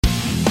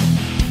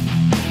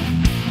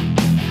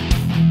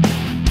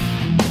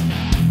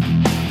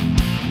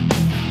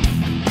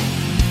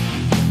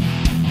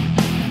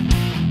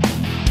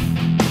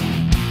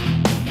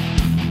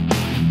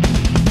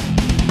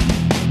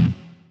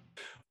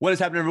What is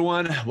happening,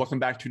 everyone? Welcome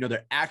back to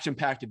another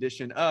action-packed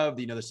edition of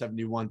the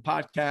Another71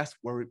 podcast,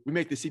 where we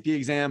make the CPA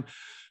exam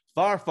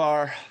far,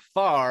 far,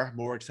 far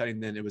more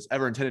exciting than it was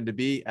ever intended to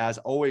be. As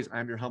always,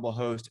 I'm your humble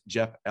host,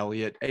 Jeff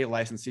Elliott, a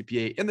licensed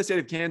CPA in the state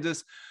of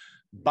Kansas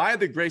by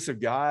the grace of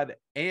God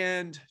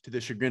and to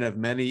the chagrin of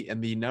many,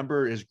 and the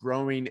number is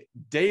growing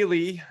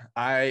daily.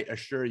 I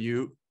assure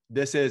you,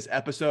 this is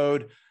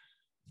episode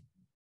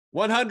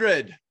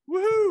 100.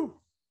 Woohoo!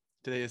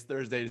 Today is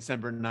Thursday,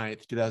 December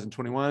 9th,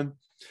 2021.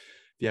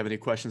 If you have any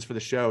questions for the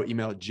show,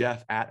 email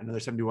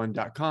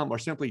jeff@another71.com or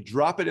simply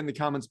drop it in the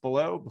comments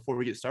below before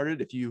we get started.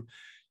 If you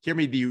hear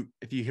me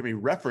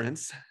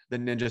reference the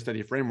Ninja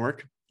Study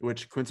Framework,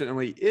 which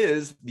coincidentally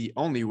is the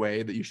only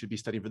way that you should be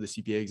studying for the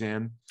CPA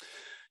exam,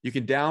 you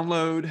can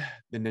download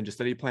the Ninja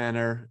Study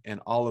Planner and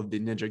all of the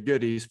Ninja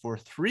goodies for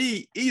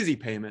 3 easy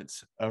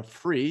payments of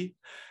free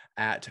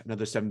at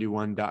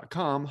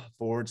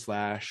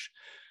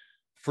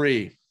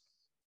another71.com/free.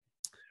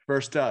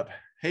 First up,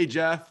 hey,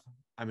 Jeff.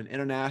 I'm an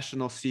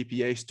international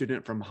CPA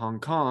student from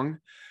Hong Kong.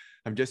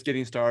 I'm just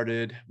getting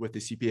started with the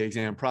CPA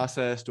exam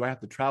process. Do I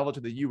have to travel to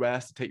the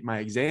US to take my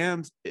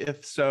exams?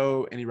 If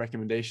so, any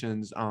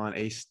recommendations on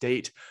a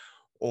state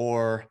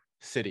or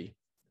city?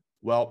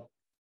 Well,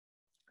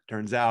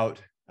 turns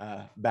out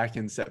back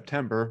in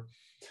September,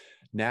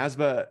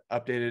 NASBA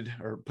updated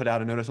or put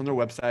out a notice on their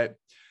website,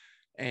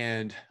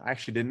 and I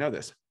actually didn't know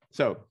this.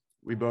 So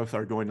we both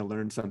are going to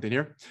learn something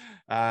here.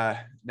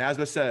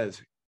 NASBA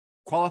says,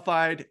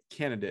 qualified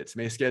candidates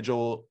may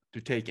schedule to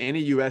take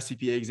any US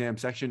CPA exam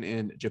section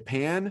in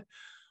Japan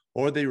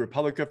or the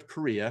Republic of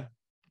Korea.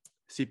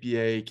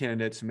 CPA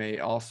candidates may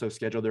also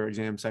schedule their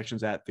exam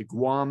sections at the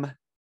Guam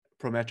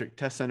Prometric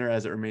Test Center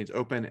as it remains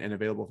open and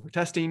available for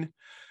testing.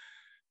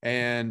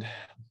 And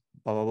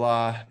blah, blah,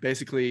 blah.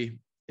 Basically,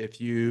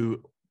 if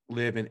you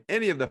live in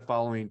any of the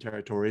following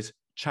territories: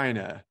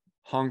 China,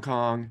 Hong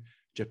Kong,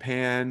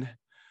 Japan,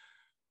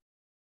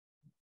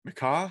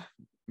 Macau,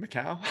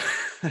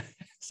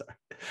 sorry,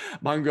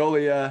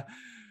 Mongolia,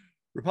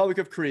 Republic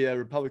of Korea,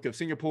 Republic of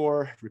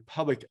Singapore,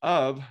 Republic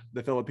of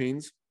the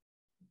Philippines,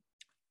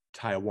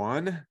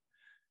 Taiwan,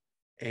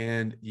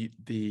 and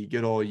the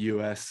good old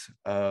US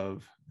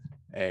of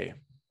A.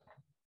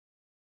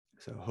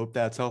 So hope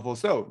that's helpful.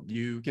 So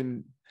you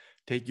can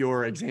take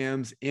your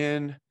exams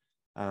in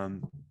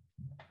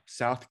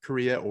South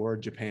Korea or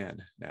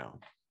Japan now.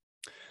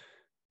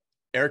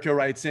 Erica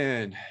writes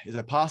in, is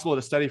it possible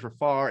to study for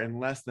FAR in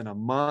less than a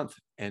month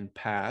and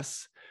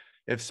pass?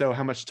 If so,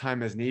 how much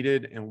time is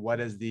needed and what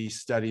is the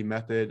study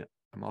method?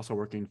 I'm also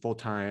working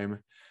full-time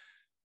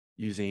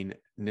using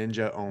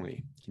Ninja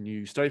only. Can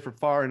you study for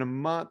FAR in a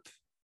month?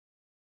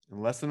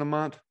 In less than a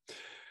month?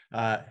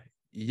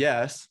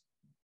 Yes.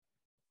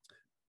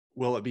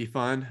 Will it be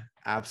fun?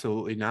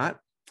 Absolutely not.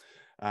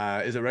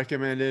 Is it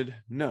recommended?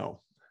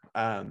 No.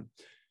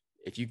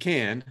 If you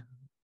can,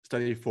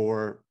 study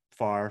for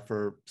FAR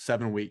for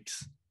 7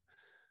 weeks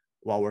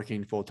while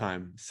working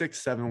full-time,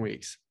 6-7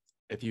 weeks.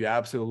 If you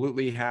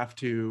absolutely have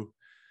to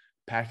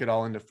pack it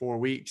all into 4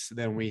 weeks,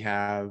 then we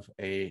have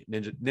a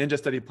Ninja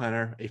Study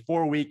Planner, a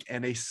 4-week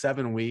and a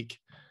 7-week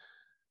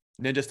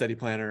Ninja Study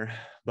Planner.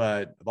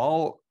 But of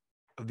all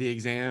of the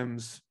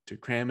exams to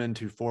cram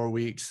into 4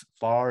 weeks,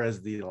 FAR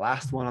is the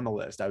last one on the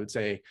list. I would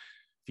say if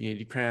you need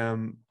to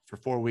cram for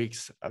 4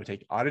 weeks, I would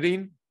take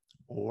auditing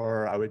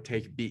or I would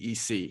take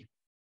BEC.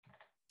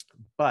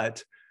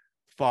 But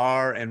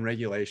FAR and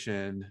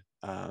regulation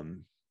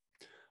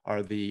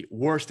are the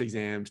worst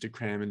exams to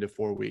cram into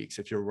 4 weeks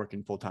if you're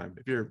working full-time.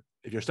 If you're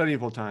studying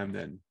full-time,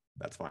 then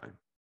that's fine.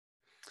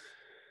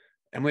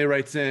 Emily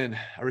writes in,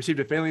 I received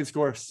a failing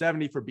score of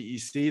 70 for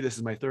BEC. This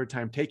is my 3rd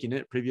time taking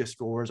it. Previous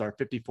scores are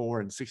 54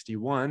 and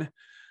 61.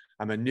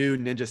 I'm a new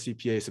Ninja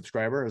CPA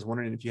subscriber. I was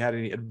wondering if you had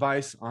any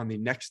advice on the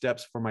next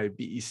steps for my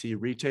BEC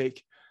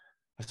retake.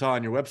 I saw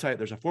on your website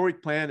there's a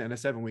 4-week plan and a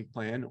 7-week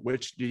plan.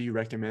 Which do you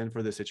recommend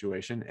for this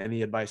situation?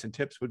 Any advice and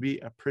tips would be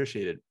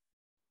appreciated.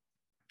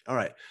 All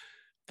right.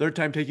 3rd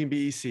time taking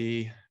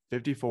BEC,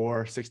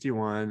 54,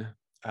 61.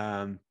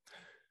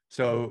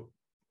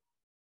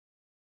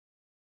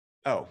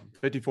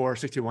 54,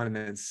 61, and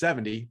then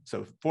 70.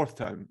 So 4th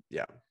time.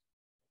 Yeah.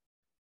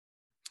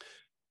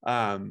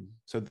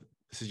 So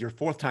this is your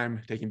 4th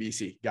time taking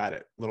BEC. Got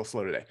it. A little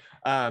slow today.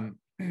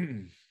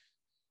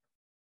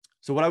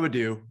 So what I would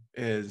do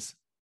is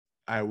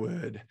I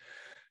would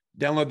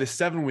download the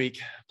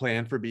 7-week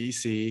plan for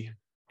BEC,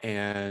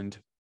 and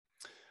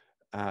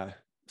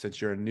since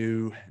you're a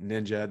new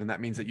Ninja, then that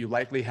means that you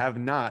likely have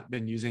not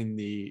been using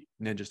the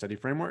Ninja Study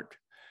Framework,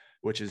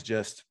 which is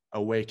just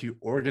a way to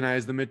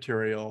organize the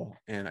material,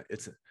 and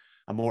it's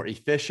a more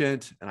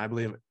efficient and I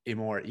believe a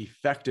more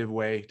effective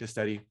way to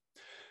study.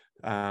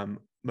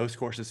 Most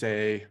courses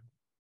say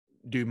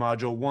do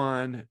module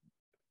 1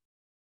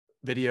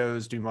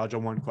 videos, do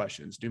module 1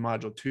 questions, do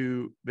module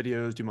 2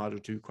 videos, do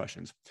module 2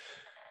 questions.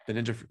 The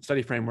Ninja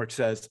Study Framework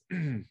says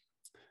if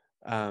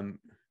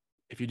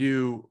you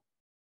do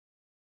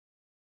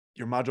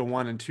your module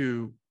 1 and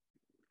 2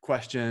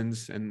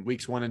 questions and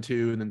weeks 1 and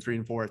 2, and then 3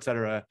 and 4, et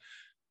cetera,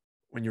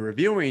 when you're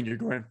reviewing, you're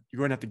going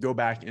to have to go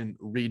back and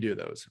redo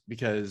those,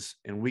 because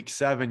in week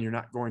 7, you're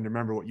not going to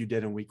remember what you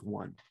did in week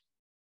 1.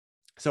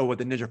 So what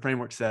the Ninja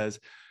framework says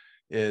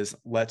is,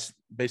 let's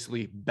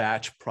basically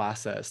batch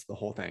process the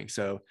whole thing.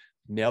 So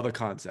nail the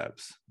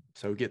concepts.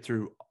 So get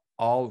through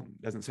all,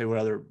 doesn't say what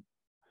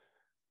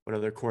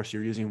other course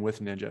you're using with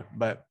Ninja,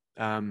 but,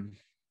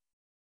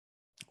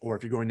 or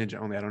if you're going Ninja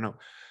only, I don't know,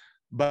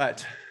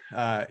 but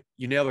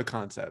you nail the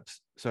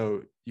concepts.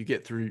 So you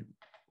get through,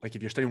 like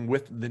if you're studying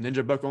with the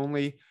Ninja book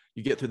only,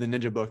 you get through the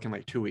Ninja book in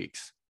like 2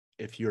 weeks.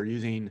 If you're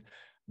using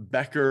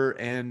Becker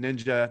and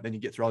Ninja, then you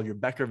get through all your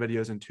Becker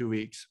videos in 2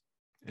 weeks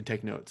and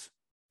take notes.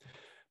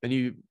 Then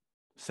you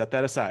set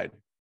that aside.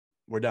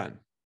 We're done.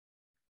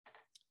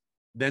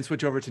 Then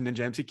switch over to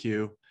Ninja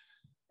MCQ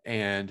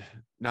and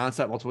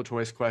nonstop multiple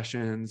choice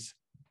questions.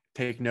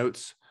 Take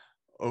notes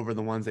over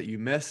the ones that you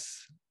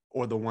miss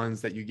or the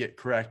ones that you get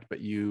correct, but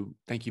you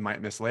think you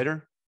might miss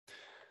later.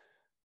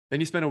 Then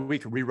you spend a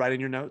week rewriting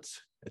your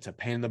notes. It's a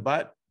pain in the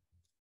butt.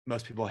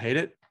 Most people hate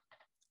it.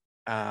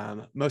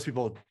 Most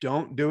people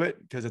don't do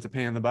it because it's a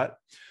pain in the butt.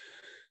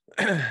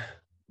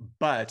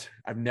 But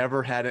I've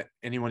never had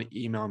anyone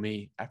email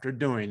me after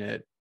doing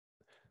it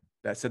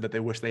that said that they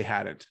wish they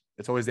hadn't.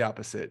 It's always the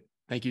opposite.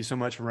 Thank you so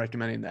much for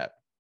recommending that.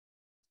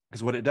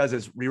 Because what it does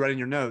is, rewriting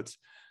your notes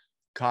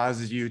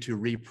causes you to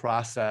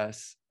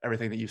reprocess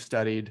everything that you've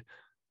studied,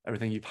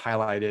 everything you've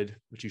highlighted,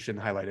 which you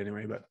shouldn't highlight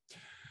anyway, but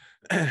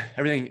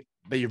everything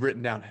that you've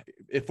written down.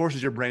 It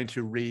forces your brain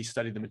to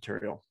re-study the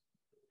material.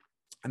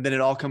 And then it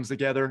all comes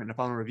together in a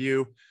final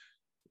review.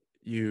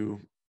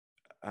 You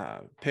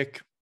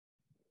pick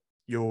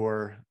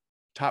your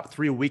top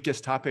 3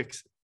 weakest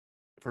topics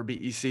for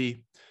BEC.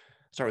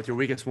 Start with your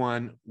weakest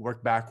one,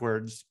 work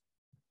backwards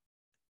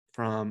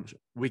from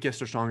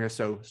weakest or strongest.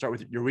 So start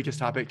with your weakest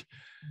topic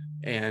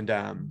and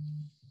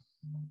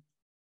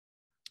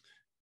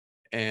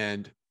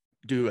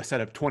do a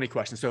set of 20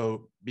 questions.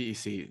 So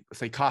BEC, let's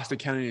say cost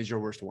accounting is your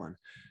worst one.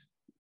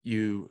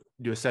 You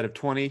do a set of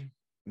 20,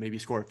 maybe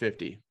score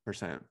 50%.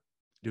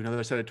 Do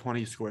another set of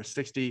 20, score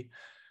 60.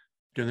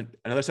 Do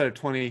another set of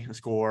 20, and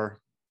score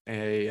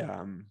a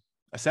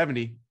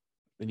 70.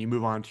 Then you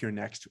move on to your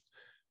next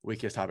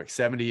weakest topic.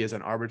 70 is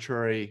an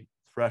arbitrary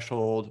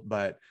threshold,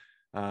 but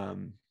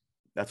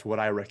that's what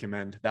I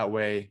recommend. That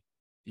way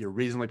you're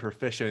reasonably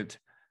proficient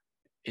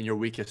in your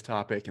weakest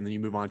topic, and then you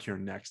move on to your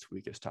next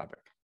weakest topic.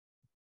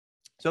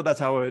 So that's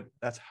how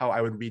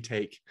I would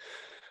retake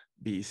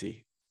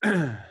BEC.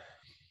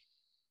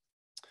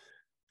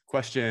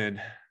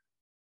 Question.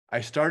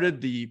 I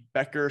started the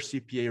Becker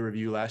CPA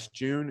review last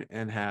June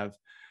and have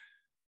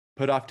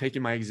put off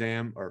taking my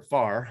exam, or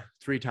FAR,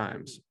 3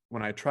 times.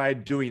 When I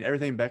tried doing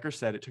everything Becker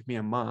said, it took me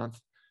a month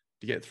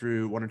to get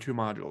through 1 or 2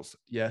 modules.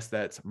 Yes,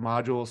 that's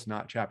modules,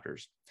 not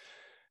chapters.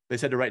 They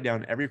said to write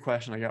down every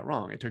question I got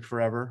wrong. It took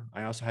forever.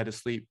 I also had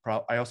sleep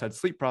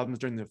problems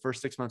during the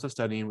first 6 months of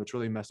studying, which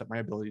really messed up my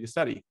ability to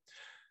study.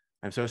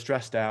 I'm so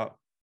stressed out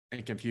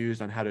and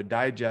confused on how to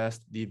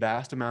digest the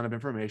vast amount of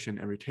information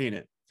and retain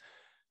it.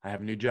 I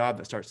have a new job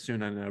that starts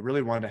soon, and I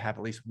really wanted to have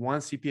at least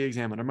 1 CPA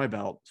exam under my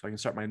belt so I can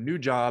start my new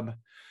job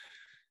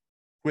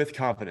with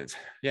confidence.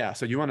 Yeah,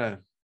 so you want to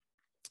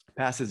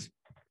pass,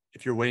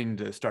 if you're waiting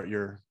to start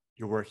your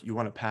work, you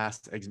want to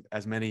pass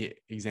as many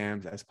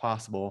exams as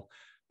possible,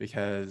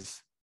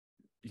 because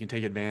you can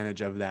take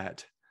advantage of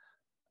that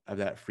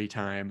free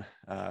time,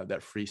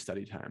 that free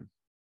study time.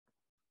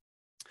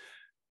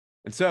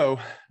 And so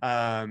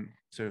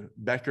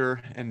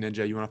Becker and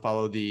Ninja, you want to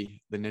follow the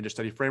Ninja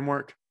study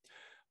framework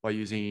while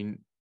using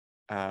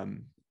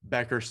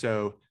Becker.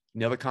 So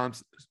nail the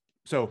comps.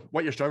 So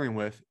what you're struggling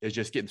with is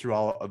just getting through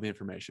all of the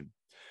information,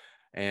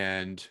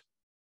 and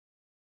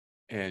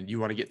you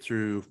want to get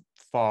through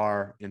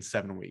FAR in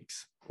 7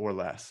 weeks or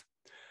less.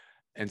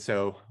 And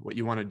so what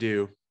you want to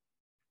do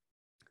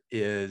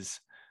is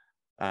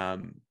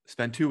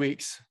spend 2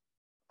 weeks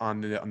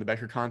on the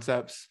Becker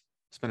concepts,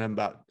 and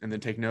then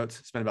take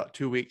notes, spend about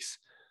 2 weeks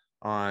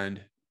on,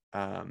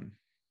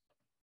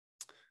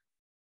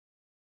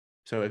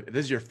 so if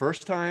this is your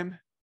first time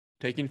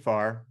taking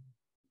FAR,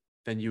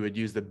 then you would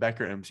use the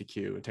Becker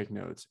MCQ and take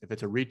notes. If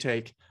it's a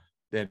retake,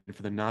 then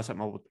for the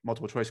nonstop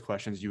multiple choice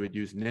questions, you would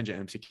use Ninja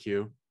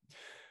MCQ.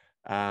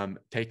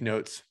 Take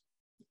notes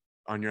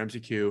on your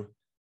MCQ,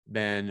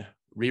 then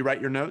rewrite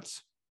your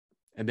notes.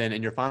 And then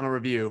in your final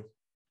review,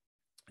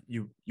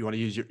 you want to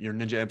use your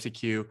Ninja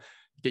MCQ,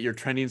 get your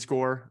trending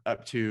score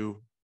up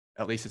to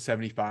at least a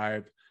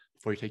 75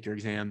 before you take your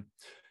exam.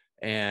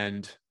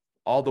 And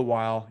all the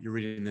while you're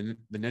reading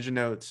the Ninja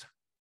notes,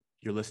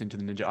 you're listening to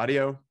the Ninja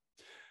audio.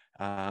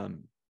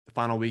 The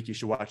final week, you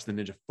should watch the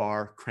Ninja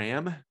FAR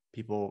cram.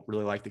 People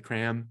really like the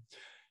cram.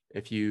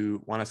 If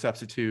you want to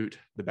substitute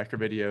the Becker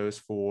videos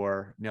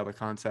for nail the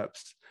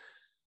concepts,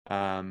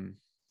 then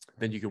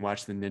you can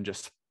watch the Ninja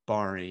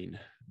sparring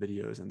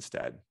videos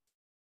instead.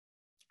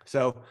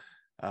 So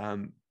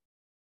the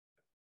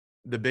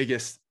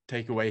biggest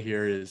takeaway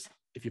here is,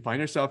 if you find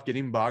yourself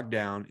getting bogged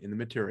down in the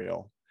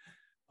material,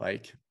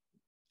 like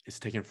it's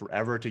taking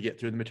forever to get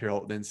through the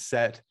material, then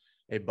set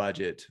a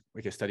budget,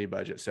 like a study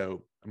budget.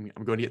 So I'm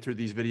going to get through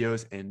these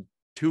videos in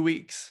 2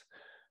 weeks.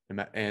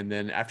 And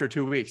then after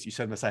 2 weeks, you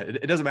set them aside.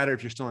 It doesn't matter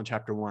if you're still in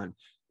chapter 1.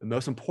 The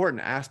most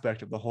important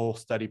aspect of the whole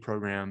study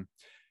program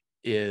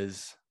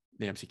is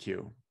the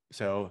MCQ.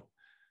 So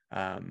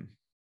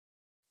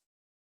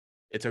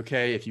it's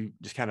okay if you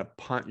just kind of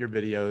punt your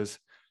videos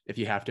if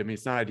you have to. I mean,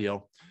 it's not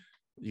ideal.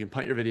 You can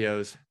punt your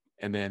videos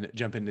and then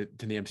jump into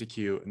the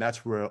MCQ, and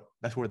that's where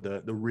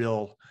the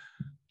real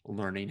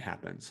learning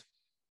happens.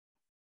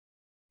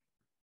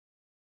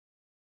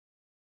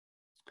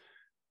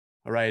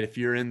 All right, if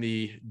you're in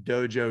the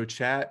dojo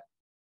chat,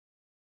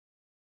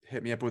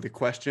 hit me up with a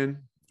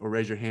question or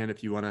raise your hand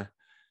if you want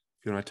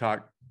to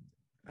talk.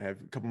 I have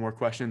a couple more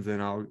questions,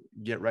 then I'll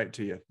get right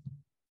to you.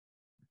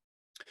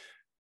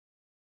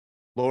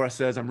 Laura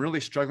says, I'm really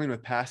struggling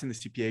with passing the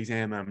CPA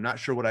exam. I'm not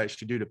sure what I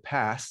should do to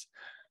pass.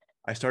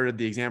 I started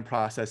the exam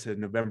process in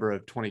November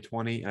of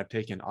 2020, and I've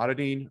taken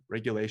auditing,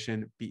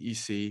 regulation,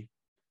 BEC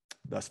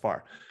thus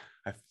far.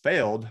 I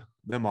failed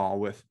them all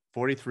with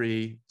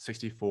 43,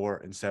 64,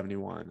 and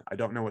 71. I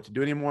don't know what to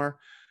do anymore.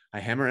 I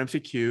hammer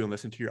MCQ and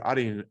listen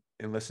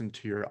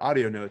to your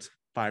audio notes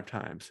 5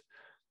 times.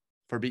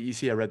 For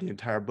BEC, I read the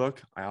entire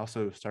book. I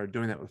also started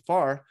doing that with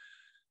FAR.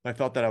 I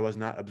felt that I was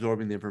not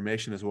absorbing the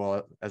information as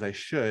well as I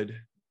should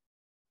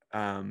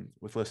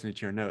with listening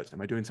to your notes.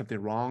 Am I doing something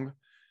wrong?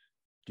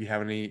 Do you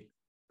have any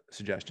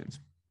suggestions?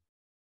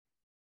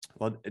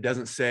 Well, it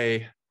doesn't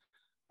say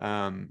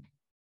over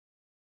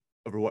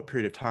what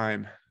period of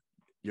time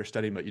you're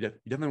studying, but you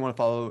definitely want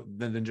to follow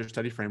the Ninja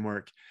study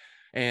framework.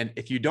 And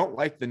if you don't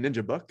like the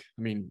Ninja book,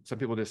 I mean, some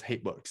people just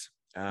hate books.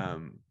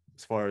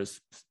 As far as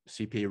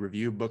CPA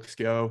review books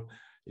go,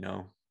 you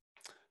know,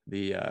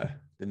 the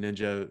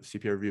Ninja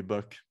CPA review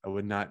book, I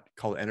would not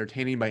call it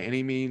entertaining by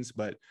any means,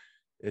 but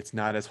it's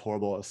not as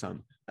horrible as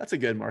some. That's a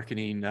good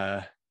marketing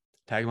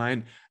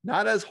tagline.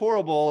 Not as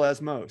horrible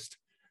as most.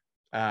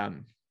 If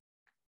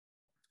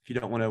you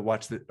don't want to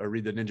watch or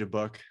read the Ninja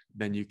book,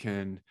 then you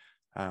can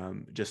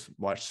just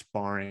watch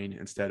sparring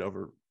instead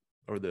or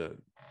the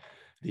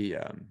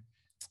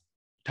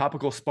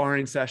topical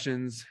sparring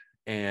sessions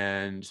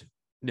and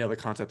nail the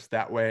concepts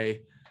that way,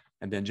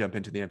 and then jump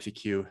into the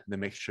MCQ, and then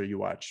make sure you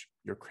watch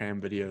your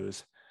cram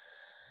videos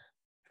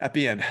at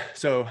the end.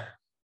 So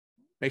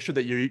make sure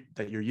that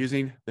you're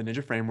using the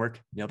Ninja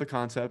framework, nail the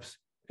concepts,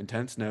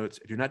 intense notes.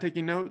 If you're not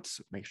taking notes,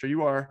 make sure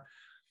you are.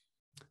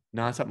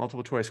 Nonstop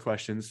multiple choice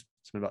questions.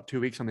 Spend about 2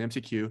 weeks on the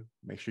MCQ.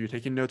 Make sure you're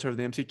taking notes over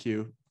the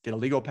MCQ. Get a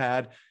legal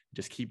pad.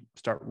 Just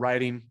start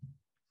writing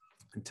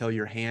until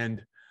your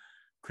hand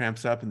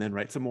cramps up, and then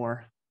write some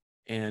more,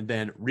 and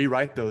then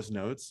rewrite those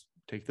notes.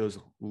 Take those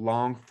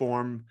long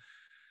form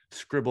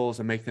scribbles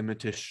and make them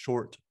into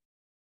short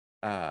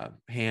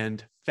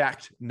hand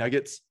fact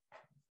nuggets,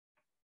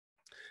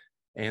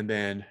 and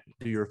then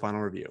do your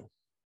final review.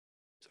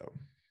 So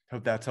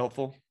hope that's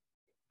helpful.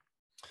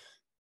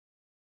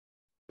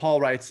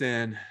 Paul writes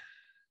in,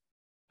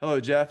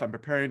 hello, Jeff. I'm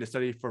preparing to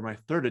study for my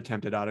 3rd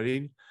attempt at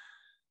auditing.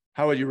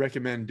 How would you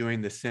recommend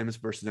doing the SIMs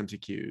versus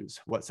MCQs?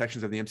 What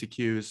sections of the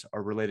MCQs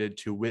are related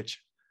to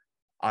which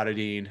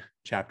auditing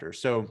chapter?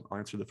 So I'll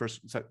answer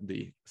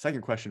the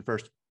second question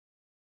first.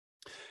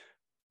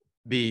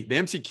 The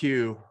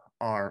MCQ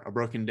are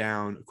broken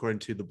down according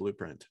to the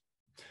blueprint.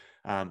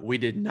 We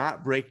did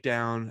not break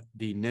down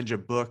the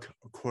Ninja book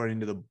according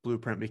to the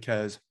blueprint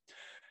because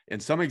in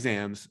some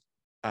exams,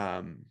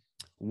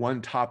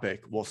 one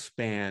topic will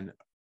span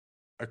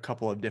a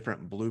couple of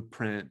different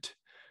blueprint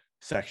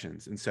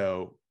sections. And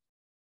so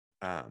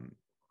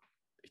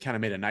it kind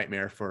of made a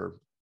nightmare for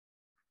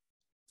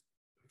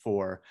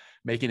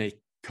making a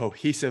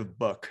cohesive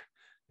book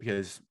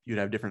because you'd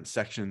have different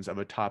sections of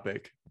a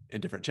topic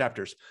in different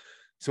chapters.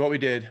 So what we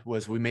did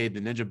was we made the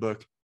Ninja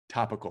book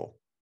topical.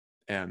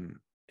 And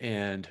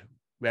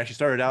we actually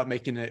started out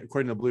making it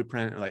according to the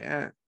blueprint, like,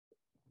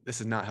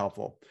 this is not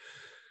helpful.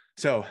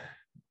 So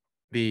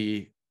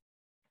you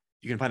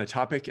can find a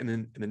topic in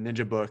the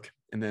Ninja book,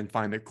 and then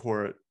find the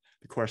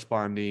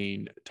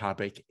corresponding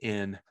topic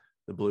in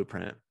the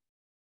blueprint.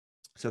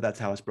 So that's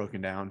how it's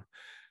broken down.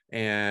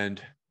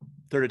 And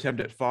 3rd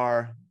attempt at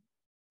FAR,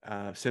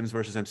 SIMs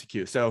versus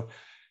MCQ. So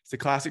it's a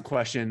classic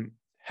question,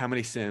 how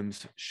many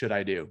SIMs should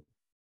I do?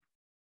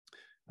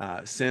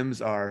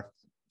 SIMs are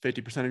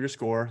 50% of your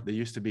score. They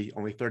used to be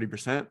only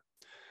 30%.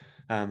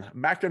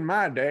 Back in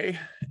my day,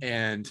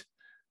 and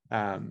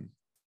I'm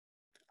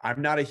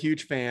not a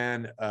huge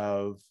fan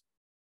of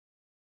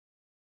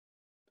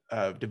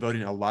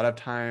devoting a lot of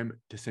time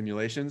to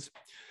simulations,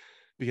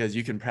 because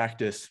you can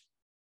practice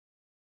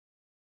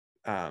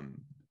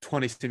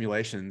 20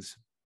 simulations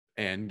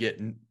and get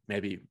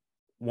maybe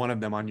one of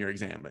them on your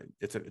exam.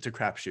 It's a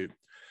crapshoot.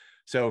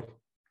 So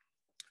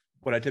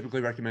what I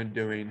typically recommend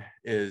doing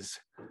is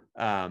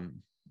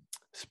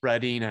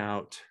spreading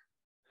out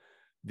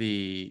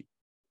do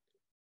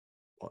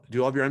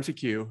all of your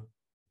MCQ,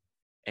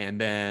 and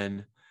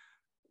then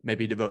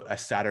maybe devote a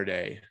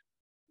Saturday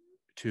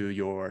to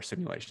your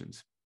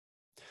simulations.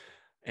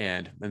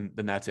 And then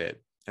that's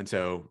it. And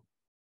so,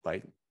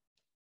 like,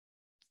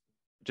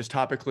 just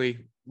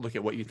topically look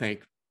at what you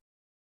think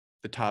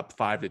the top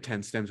 5 to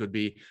 10 stems would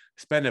be: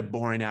 spend a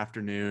boring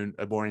afternoon,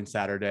 a boring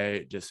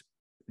Saturday, just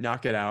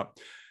knock it out.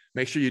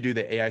 Make sure you do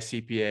the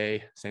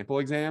AI-CPA sample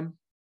exam.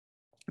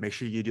 Make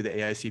sure you do the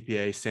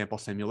AI-CPA sample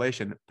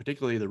simulation,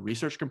 particularly the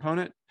research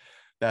component.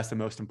 That's the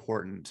most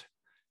important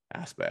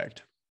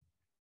aspect.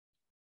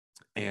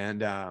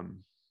 And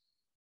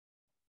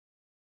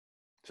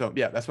so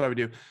yeah, that's what I would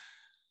do.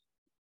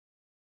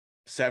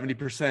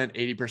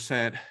 70%,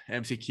 80%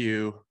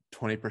 MCQ,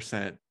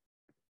 20%,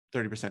 30%,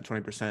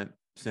 20%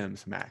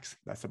 Sims max.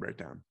 That's the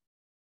breakdown.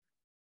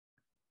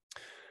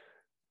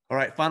 All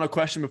right, final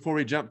question before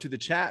we jump to the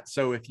chat.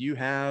 So if you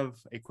have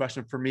a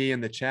question for me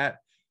in the chat,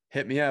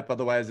 hit me up.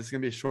 Otherwise, it's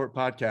going to be a short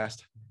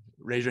podcast.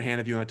 Raise your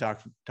hand if you want to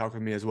talk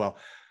with me as well.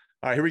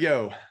 All right, here we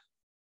go.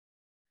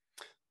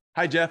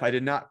 Hi, Jeff. I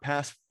did not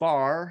pass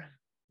FAR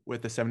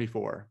with the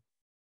 74.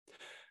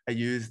 I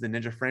used the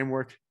Ninja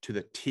framework to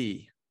the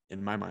T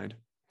in my mind.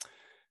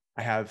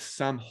 I have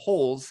some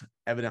holes,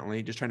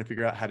 evidently, just trying to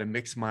figure out how to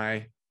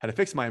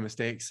fix my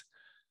mistakes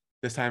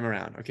this time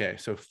around. Okay,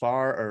 so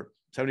FAR or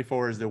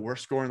 74 is the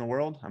worst score in the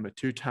world. I'm a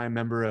 2-time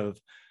member of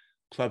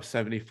Club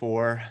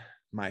 74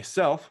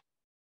 myself.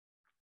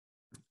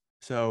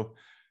 So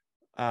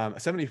a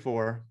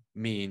 74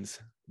 means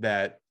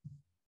that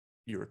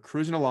you were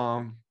cruising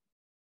along.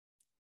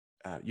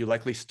 You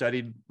likely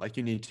studied like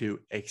you need to,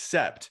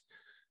 except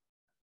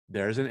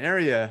there's an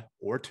area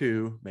or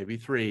 2, maybe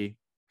 3,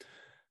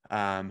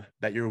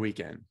 that you're weak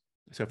in.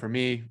 So for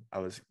me, I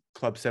was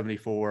Club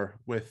 74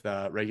 with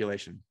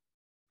regulation.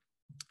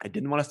 I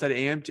didn't want to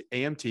study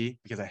AMT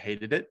because I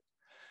hated it.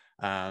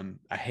 I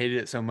hated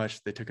it so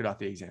much they took it off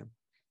the exam.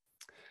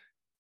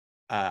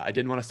 I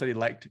didn't want to study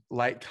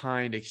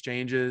like-kind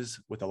exchanges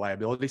with a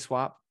liability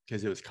swap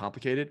because it was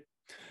complicated.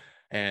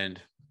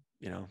 And,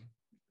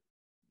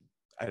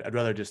 I'd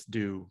rather just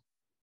do,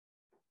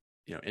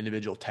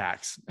 individual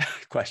tax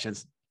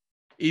questions,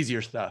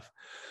 easier stuff.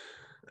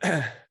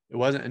 It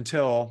wasn't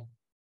until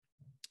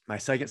my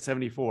second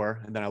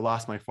 74, and then I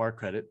lost my FAR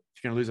credit.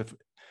 If you're going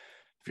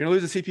to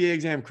lose a CPA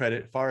exam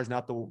credit, FAR is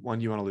not the one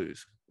you want to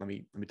lose. Let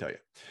me tell you.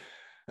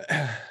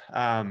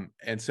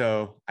 And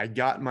so I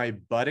got my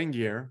butt in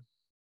gear,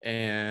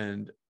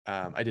 and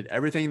I did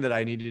everything that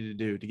I needed to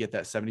do to get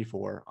that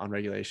 74 on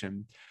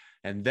regulation.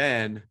 And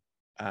then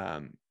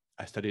I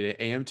studied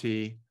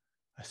AMT.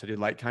 I studied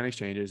like-kind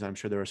exchanges. I'm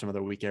sure there were some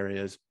other weak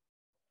areas,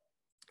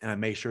 and I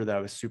made sure that I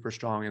was super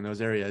strong in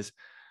those areas.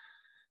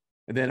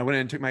 And then I went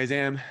in and took my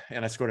exam,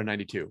 and I scored a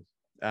 92.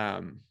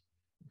 And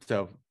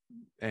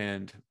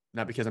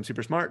not because I'm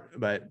super smart,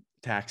 but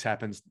tax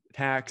and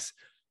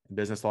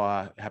business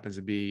law happens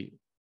to be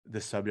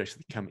the subjects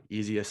that come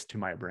easiest to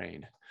my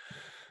brain.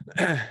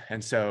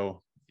 And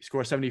so you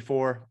score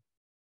 74.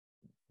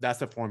 That's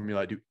the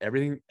formula. Do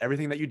everything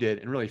that you did,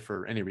 and really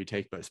for any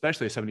retake, but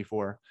especially a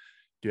 74,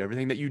 do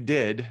everything that you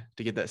did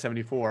to get that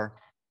 74.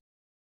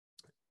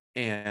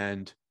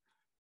 And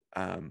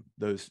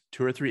those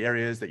 2 or 3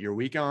 areas that you're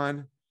weak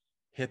on,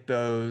 hit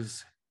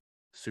those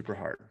super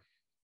hard.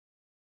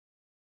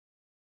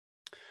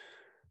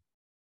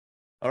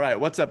 All right,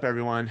 what's up,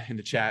 everyone in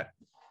the chat?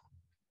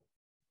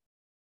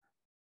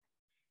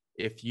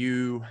 If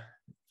you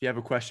have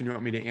a question you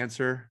want me to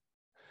answer,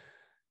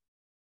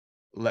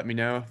 let me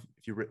know.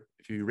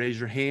 If you raise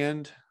your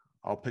hand,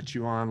 I'll put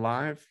you on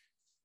live.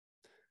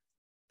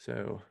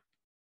 So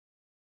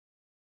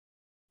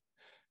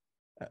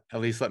at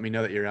least let me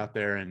know that you're out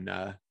there and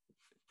you're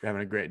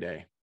having a great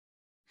day.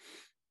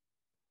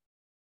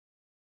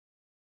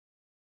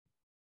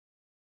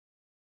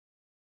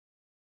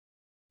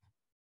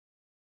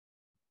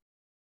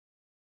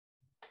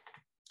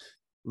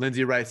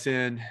 Lindsay writes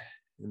in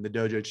the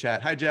dojo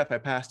chat, hi, Jeff, I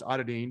passed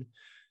auditing,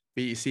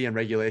 BEC, and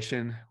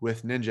regulation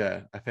with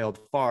Ninja. I failed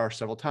FAR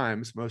several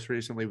times, most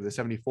recently with a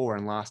 74,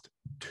 and lost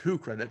 2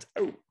 credits.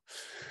 Oh,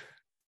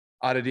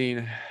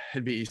 auditing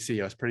and BEC.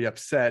 I was pretty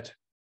upset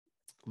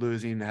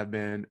losing, have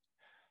been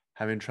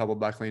having trouble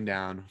buckling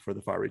down for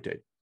the FAR retake.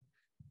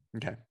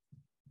 Okay.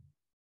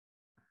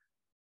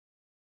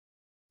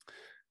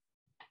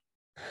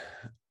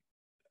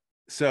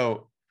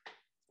 So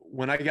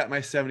when I got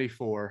my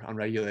 74 on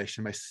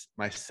regulation,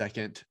 my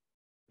second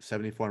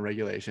 74 on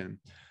regulation,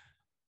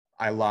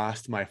 I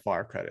lost my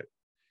FAR credit.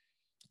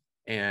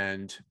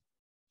 And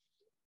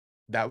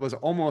that was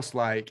almost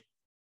like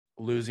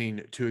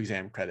losing 2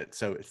 exam credits.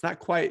 So it's not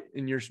quite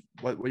in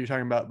what you're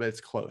talking about, but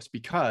it's close,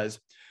 because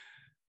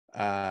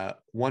 1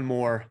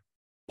 more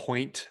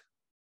point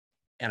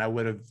and I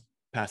would have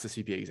passed the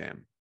CPA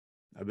exam.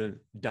 I've been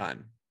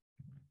done.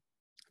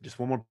 Just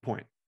 1 more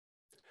point.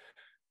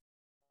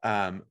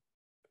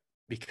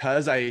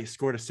 Because I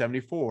scored a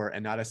 74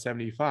 and not a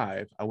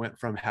 75, I went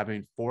from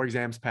having 4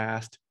 exams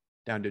passed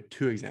down to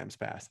 2 exams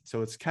passed.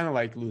 So it's kind of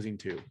like losing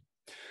 2.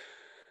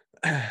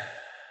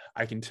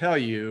 I can tell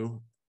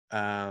you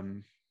that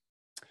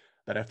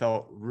I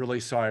felt really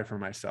sorry for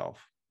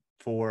myself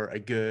for a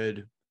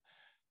good,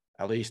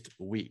 at least,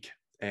 week.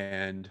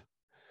 And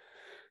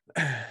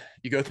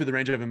you go through the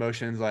range of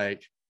emotions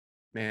like,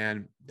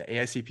 man, the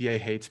AICPA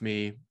hates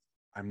me.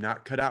 I'm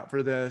not cut out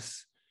for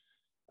this.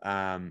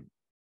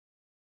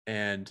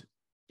 And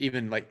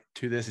even like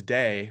to this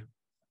day,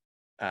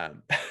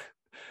 um,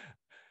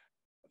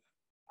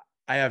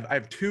 I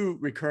have two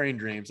recurring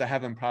dreams. I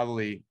have them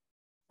probably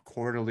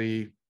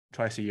quarterly,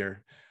 twice a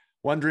year.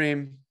 One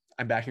dream,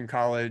 I'm back in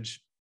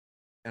college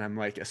and I'm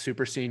like a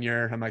super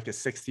senior. I'm like a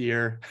sixth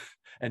year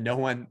and no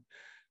one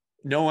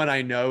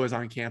I know is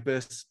on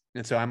campus.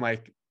 And so I'm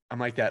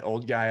like that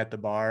old guy at the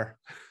bar,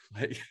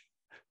 like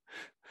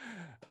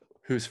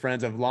whose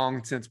friends have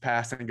long since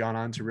passed and gone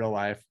on to real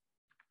life.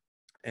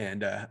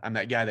 And I'm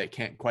that guy that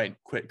can't quite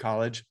quit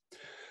college.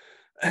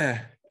 And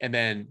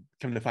then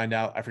come to find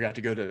out I forgot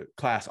to go to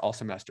class all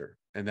semester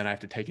and then I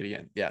have to take it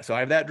again. Yeah. So I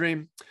have that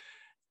dream.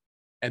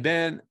 And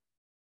then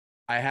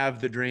I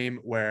have the dream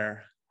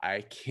where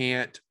I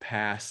can't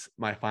pass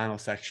my final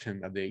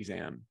section of the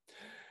exam.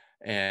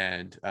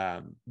 And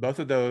both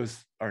of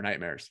those are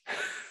nightmares.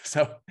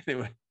 So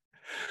anyway,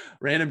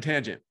 random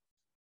tangent.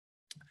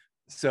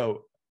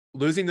 So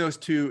losing those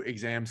two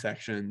exam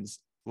sections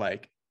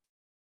like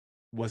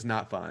was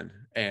not fun.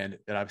 And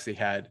it obviously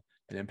had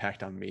an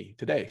impact on me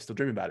today. Still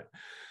dreaming about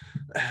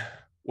it.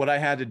 What I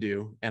had to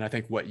do, and I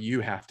think what you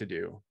have to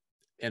do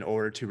in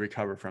order to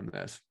recover from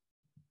this,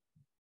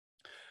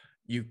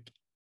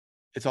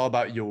 it's all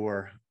about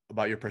your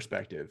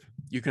perspective.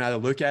 You can either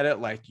look at it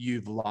like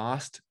you've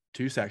lost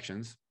two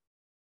sections,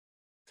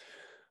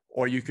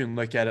 or you can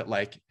look at it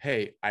like,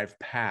 hey, I've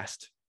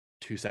passed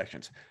two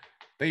sections.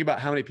 Think about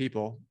how many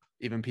people,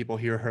 even people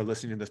here who are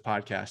listening to this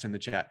podcast in the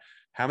chat,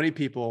 how many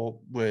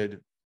people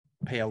would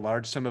pay a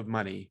large sum of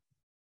money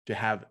to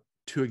have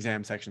two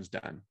exam sections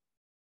done?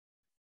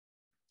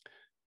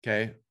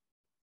 Okay.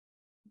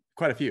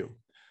 Quite a few.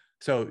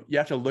 So you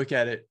have to look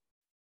at it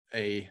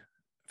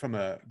from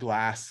a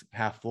glass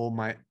half full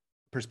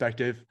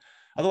perspective.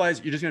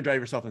 Otherwise, you're just going to drive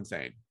yourself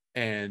insane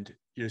and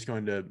you're just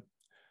going to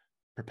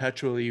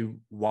perpetually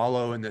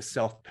wallow in this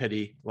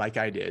self-pity like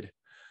I did.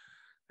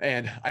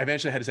 And I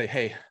eventually had to say,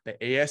 hey, the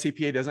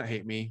AICPA doesn't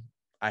hate me.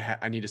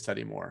 I need to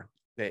study more.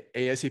 The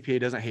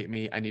AICPA doesn't hate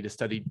me. I need to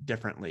study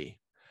differently.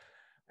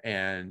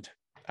 And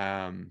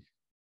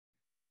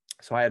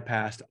so I had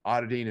passed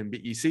auditing and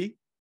BEC.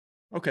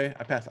 Okay,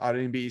 I passed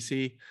auditing and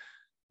BEC.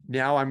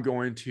 Now I'm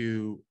going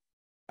to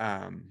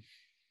I'm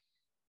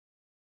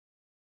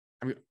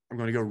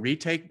going to go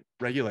retake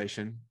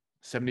regulation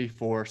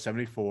 74,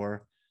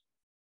 74,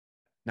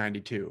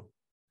 92.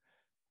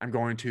 I'm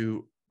going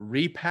to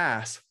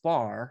repass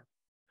FAR,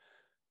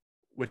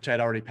 which I'd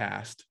already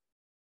passed.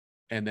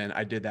 And then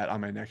I did that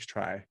on my next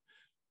try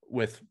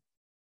with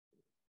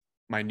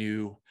my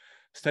new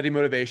study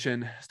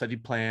motivation, study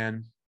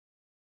plan,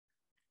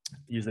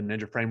 use the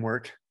Ninja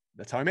framework.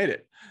 That's how I made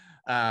it.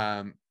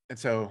 And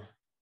so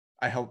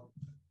I hope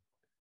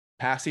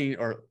passing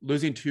or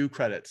losing 2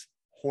 credits,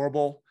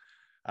 horrible.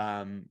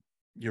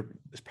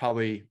 There's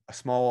probably a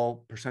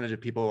small percentage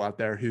of people out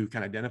there who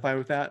can identify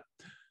with that.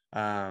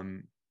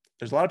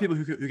 There's a lot of people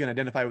who can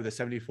identify with a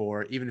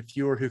 74, even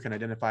fewer who can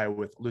identify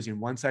with losing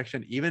 1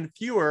 section, even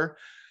fewer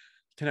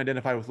can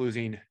identify with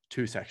losing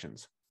 2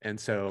 sections. And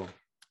so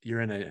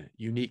you're in a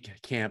unique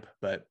camp,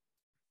 but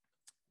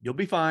you'll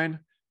be fine.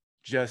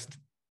 Just,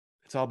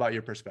 it's all about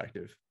your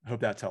perspective. I hope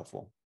that's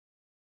helpful.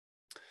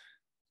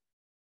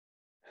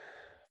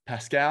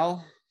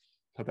 Pascal,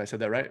 hope I said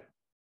that right.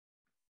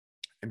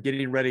 I'm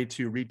getting ready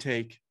to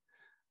retake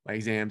my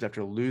exams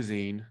after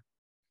losing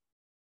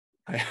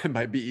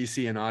my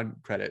BEC and odd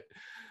credit.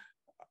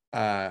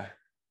 Are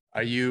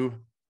you,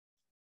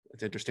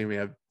 it's interesting. We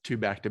have 2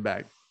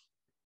 back-to-back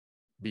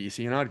BEC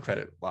and odd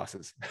credit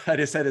losses. I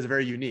just said it's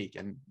very unique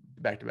and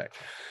back-to-back.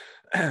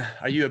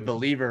 Are you a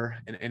believer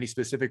in any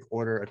specific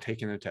order of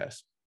taking the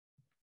test?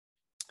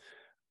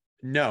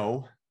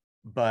 No,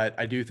 but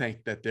I do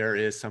think that there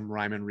is some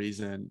rhyme and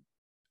reason.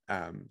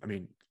 I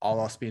mean, all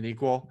else being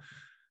equal,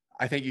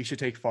 I think you should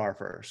take FAR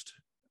first.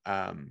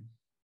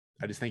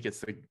 I just think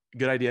it's a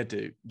good idea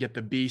to get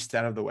the beast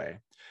out of the way,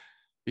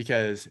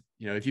 because,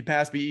 you know, if you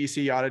pass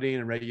BEC auditing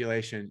and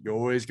regulation, you're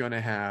always going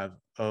to have,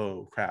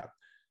 oh crap,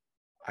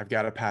 I've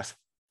got to pass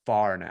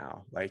FAR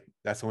now. Like,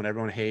 that's the one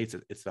everyone hates.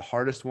 It's the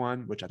hardest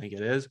one, which I think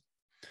it is.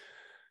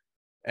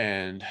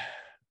 And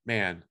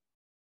man,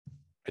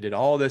 I did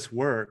all this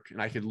work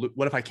and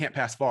what if I can't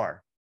pass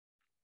FAR?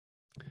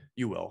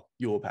 You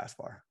will pass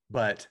FAR.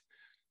 But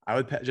I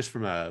would just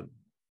from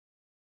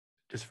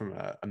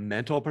a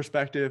mental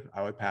perspective,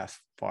 I would pass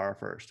FAR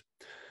first.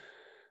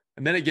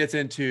 And then it gets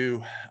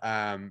into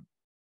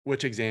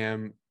which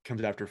exam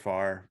comes after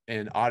FAR.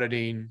 And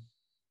auditing,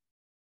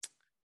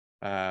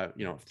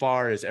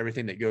 FAR is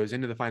everything that goes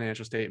into the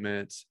financial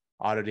statements.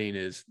 Auditing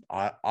is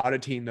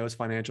auditing those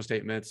financial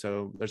statements.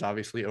 So there's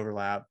obviously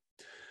overlap.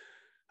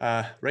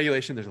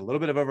 Regulation, there's a little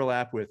bit of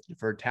overlap with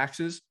deferred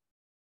taxes.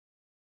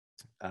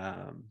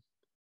 I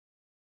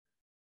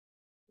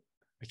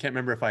can't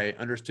remember if I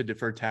understood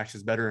deferred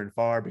taxes better in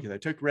FAR because I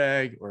took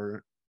reg,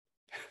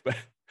 but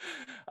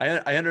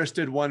I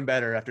understood one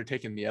better after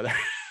taking the other.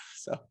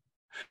 So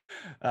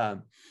it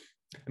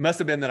must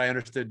have been that I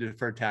understood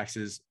deferred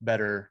taxes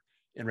better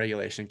in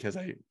regulation because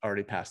I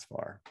already passed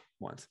FAR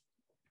once.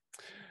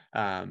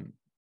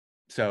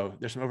 So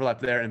there's some overlap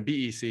there. And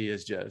BEC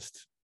is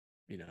just,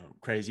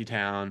 crazy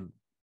town.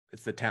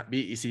 It's the town.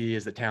 BEC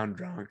is the town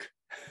drunk.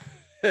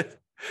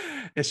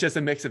 It's just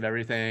a mix of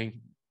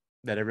everything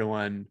that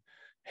everyone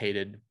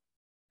hated.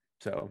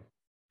 So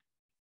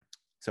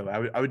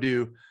I would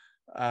do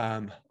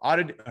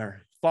audit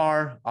or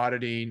FAR,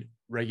 auditing,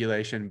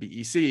 regulation,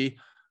 BEC,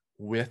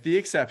 with the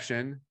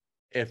exception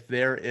if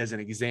there is an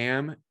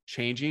exam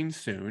changing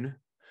soon,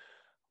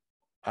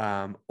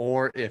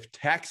 or if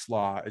tax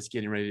law is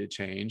getting ready to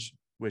change,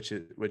 which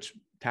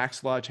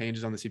tax law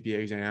changes on the CPA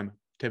exam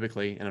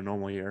typically in a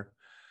normal year,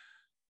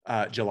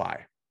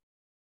 July.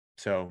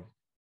 So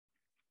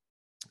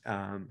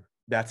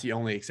that's the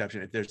only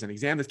exception. If there's an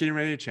exam that's getting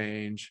ready to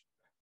change,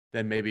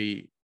 then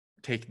maybe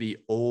take the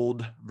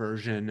old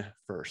version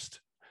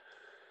first.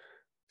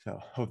 So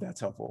hope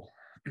that's helpful.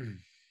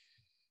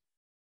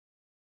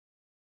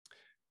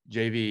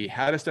 JV,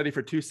 how to study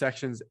for 2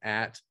 sections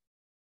at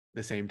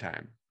the same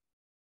time.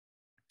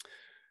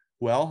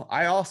 Well,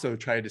 I also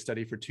tried to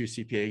study for 2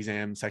 CPA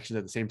exam sections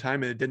at the same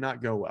time, and it did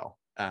not go well.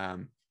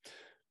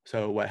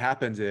 So what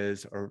happens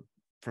is, or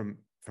from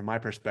my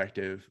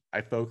perspective,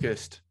 I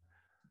focused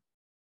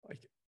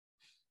like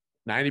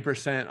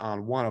 90%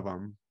 on one of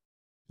them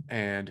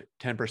and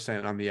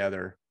 10% on the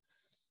other.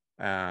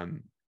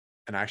 And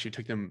I actually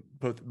took them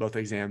both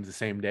exams the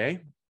same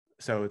day.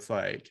 So it's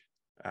like,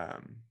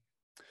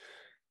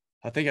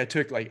 I think I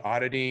took like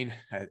auditing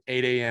at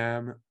 8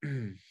 a.m.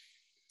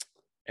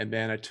 and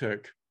then I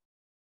took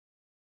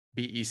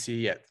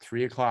BEC at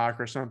 3 o'clock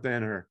or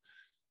something, or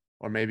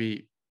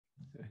maybe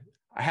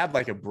I had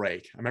like a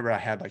break. I remember I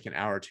had like an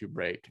hour or 2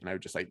 break, and I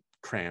just like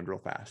crammed real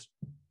fast.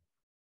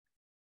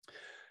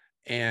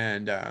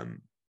 And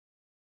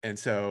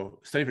so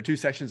studying for 2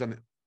 sections on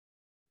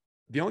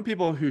the only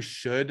people who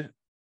should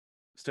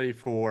study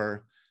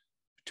for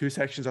 2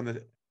 sections of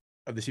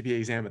the CPA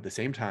exam at the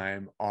same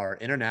time are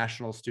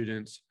international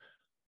students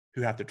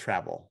who have to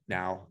travel.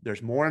 Now,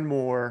 there's more and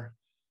more,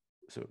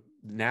 so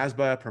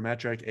NASBA,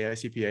 Prometric,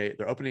 AICPA,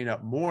 they're opening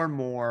up more and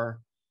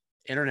more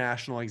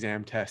international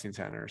exam testing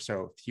centers.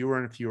 So fewer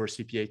and fewer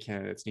CPA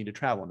candidates need to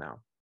travel now.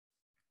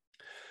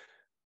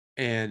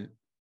 And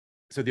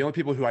so the only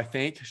people who I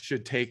think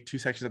should take 2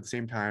 sections at the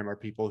same time are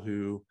people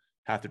who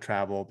have to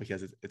travel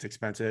because it's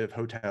expensive,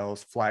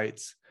 hotels,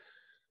 flights,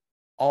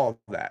 all of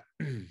that.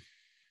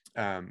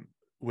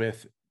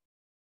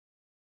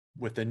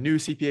 With the new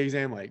CPA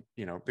exam, like,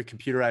 the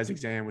computerized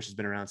exam, which has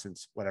been around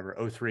since whatever,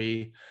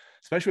 03,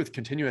 especially with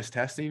continuous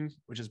testing,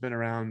 which has been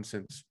around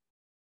since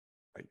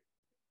like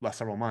last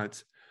several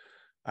months.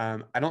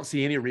 I don't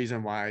see any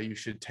reason why you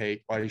should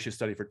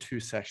study for 2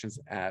 sections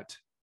at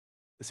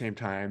the same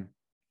time.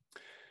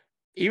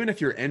 Even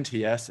if your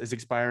NTS is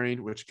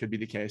expiring, which could be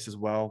the case as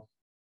well.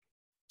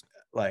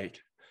 Like,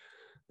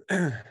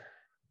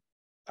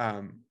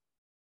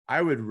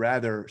 I would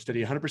rather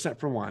study 100%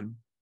 for one,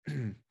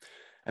 and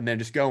then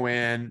just go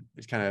in,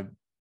 just kind of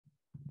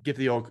give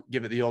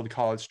it the old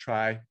college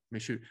try. I mean,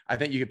 shoot, I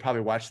think you could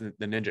probably watch the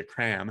Ninja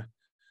Cram,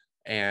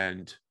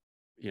 and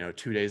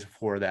 2 days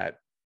before that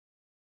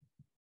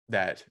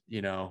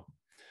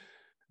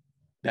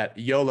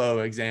YOLO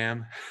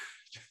exam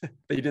that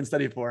you didn't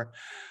study for,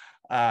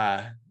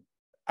 I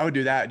would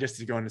do that just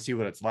to go in and see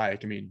what it's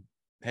like. I mean,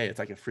 hey, it's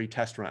like a free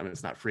test run. I mean,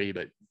 it's not free,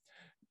 but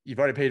you've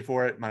already paid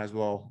for it. Might as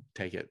well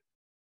take it.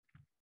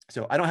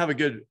 So I don't have a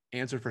good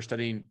answer for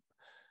studying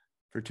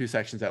for 2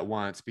 sections at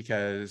once,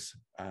 because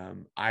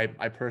I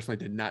personally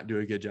did not do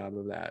a good job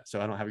of that. So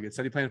I don't have a good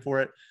study plan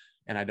for it,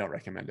 and I don't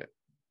recommend it.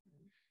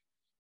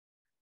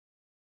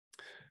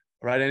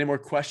 All right, any more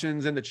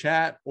questions in the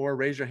chat, or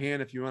raise your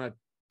hand if you want to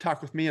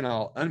talk with me and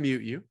I'll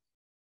unmute you.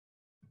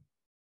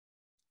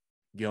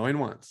 Going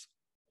once.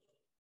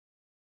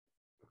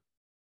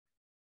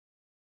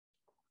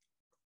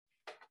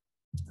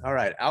 All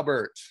right,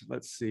 Albert,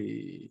 let's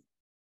see.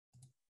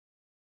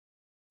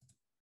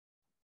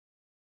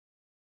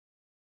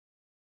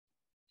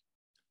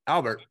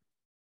 Albert.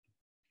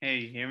 Hey,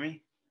 you hear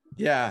me?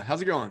 Yeah,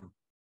 how's it going?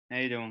 How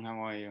you doing?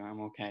 How are you?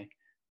 I'm okay.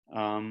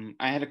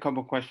 I had a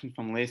couple questions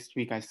from last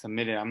week I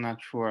submitted. I'm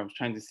not sure. I was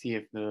trying to see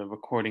if the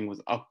recording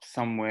was up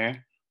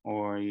somewhere,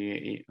 or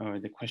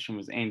the question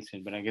was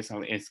answered, but I guess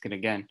I'll ask it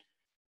again.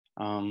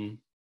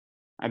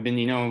 I've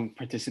been,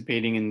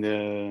 participating in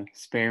the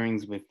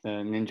sparings with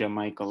Ninja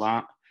Mike a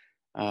lot.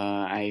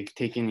 I've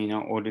taken,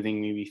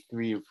 auditing maybe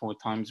 3 or 4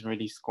 times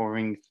already,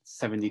 scoring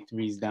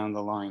 73s down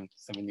the line,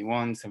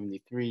 71,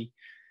 73.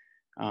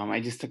 I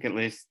just took it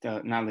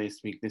not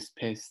last week, this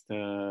past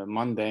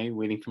Monday,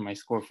 waiting for my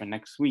score for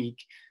next week.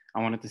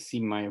 I wanted to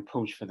see my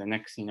approach for the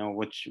next,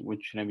 what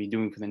should I be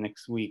doing for the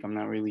next week? I'm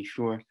not really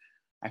sure.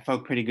 I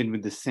felt pretty good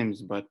with the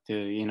Sims, but,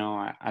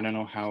 I don't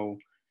know how,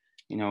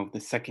 the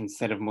second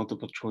set of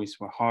multiple choice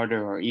were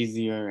harder or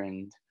easier,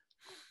 and,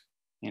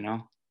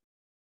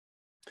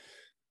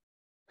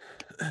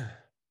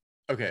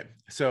 Okay,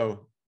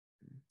 so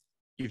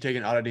you've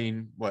taken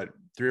auditing, what,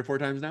 3 or 4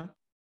 times now?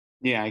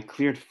 Yeah, I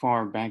cleared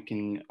FAR back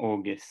in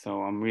August,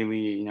 so I'm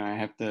really, I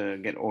have to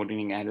get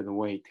auditing out of the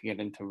way to get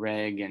into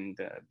reg and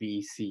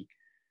BEC.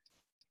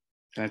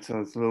 So it's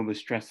a little bit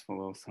stressful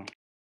also.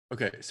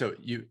 Okay, so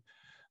you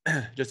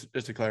just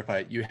to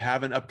clarify, you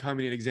have an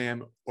upcoming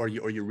exam, or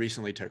you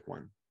recently took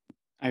one?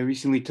 I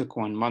recently took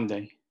one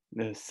Monday,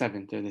 the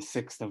 7th or the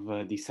 6th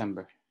of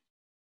December.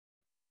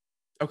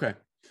 Okay.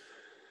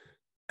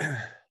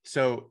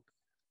 So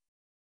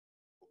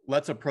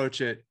let's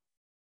approach it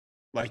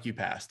like you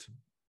passed.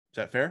 Is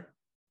that fair?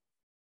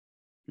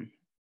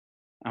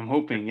 I'm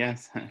hoping,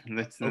 yes.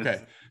 let's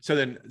Okay. So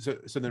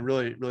then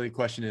really the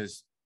question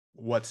is,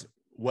 what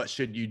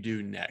should you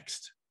do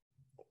next?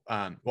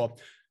 Well,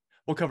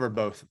 we'll cover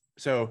both.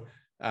 So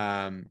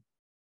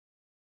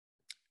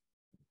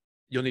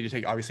you'll need to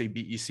take obviously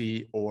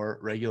BEC or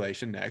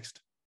regulation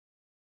next.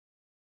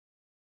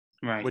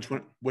 right.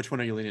 Which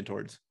one are you leaning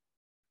towards?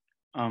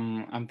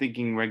 I'm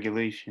thinking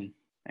regulation,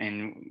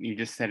 and you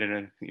just said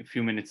it a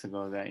few minutes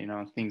ago that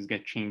things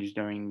get changed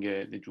during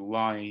the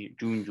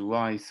June,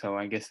 July. So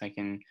I guess I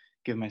can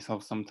give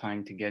myself some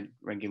time to get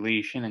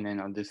regulation, and then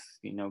I'll just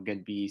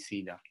get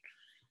BEC done.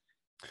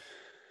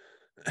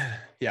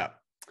 Yeah.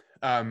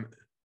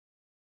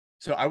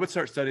 So I would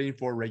start studying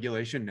for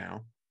regulation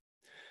now,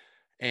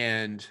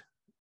 and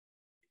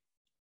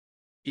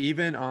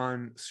even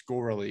on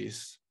score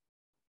release,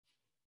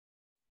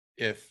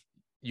 if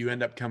you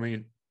end up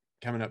coming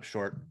up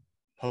short,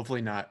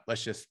 hopefully not.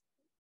 Let's just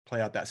play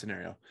out that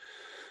scenario.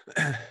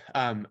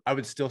 I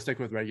would still stick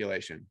with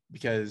regulation,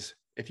 because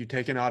if you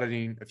take an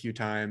auditing a few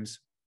times,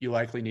 you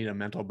likely need a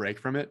mental break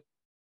from it,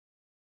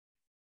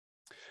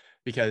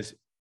 because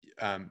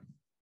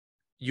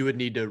you would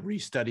need to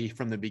restudy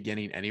from the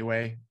beginning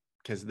anyway,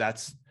 because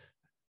that's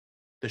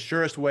the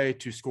surest way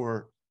to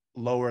score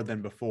lower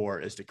than before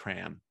is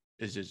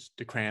just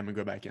to cram and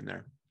go back in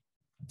there.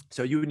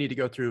 So you would need to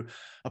go through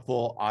a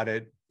full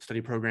audit study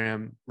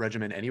program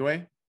regimen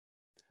anyway.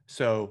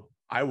 So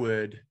I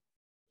would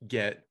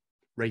get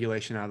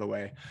regulation out of the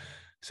way.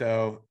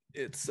 So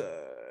it's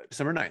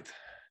December 9th.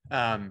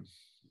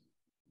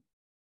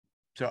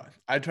 So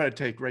I'd try to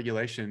take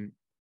regulation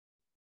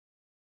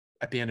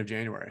at the end of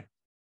January,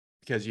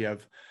 because you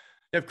have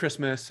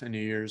Christmas and New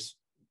Year's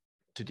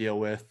to deal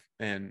with,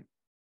 and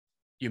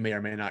you may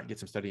or may not get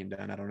some studying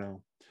done. I don't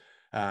know.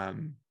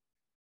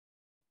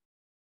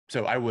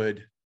 So I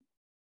would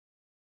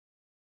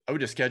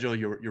just schedule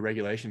your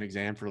regulation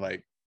exam for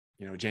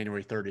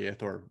January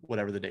 30th or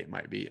whatever the date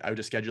might be. I would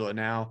just schedule it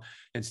now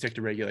and stick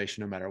to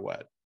regulation no matter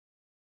what.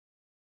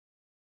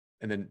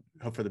 And then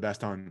hope for the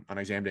best on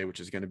exam day, which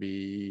is going to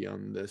be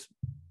on the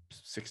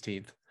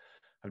 16th.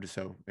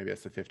 So maybe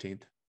that's the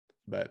 15th.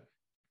 But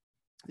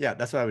yeah,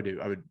 that's what I would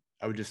do.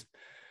 I would just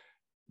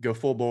go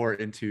full bore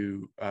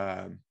into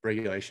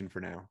regulation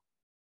for now.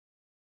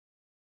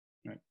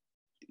 Right.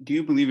 Do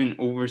you believe in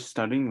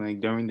overstudying like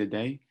during the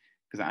day?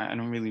 Because I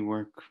don't really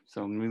work,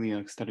 so I'm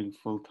really studying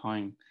full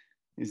time.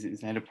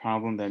 Is that a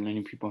problem that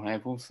many people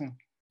have also?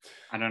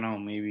 I don't know,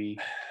 maybe.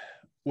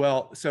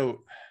 Well,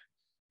 so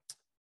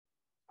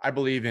I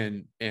believe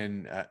in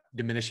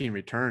diminishing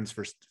returns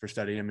for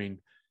studying. I mean,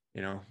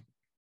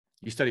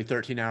 you study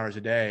 13 hours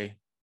a day.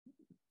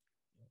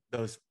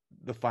 The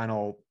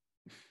final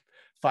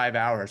 5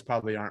 hours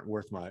probably aren't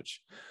worth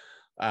much.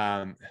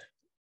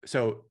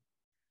 So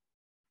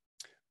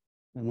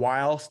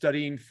while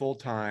studying full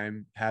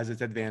time has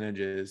its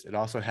advantages, it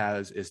also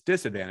has its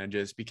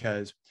disadvantages,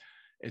 because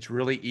it's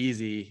really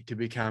easy to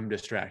become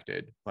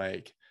distracted.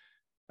 Like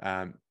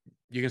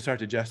you can start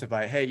to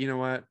justify, hey, you know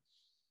what?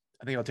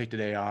 I think I'll take the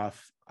day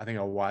off. I think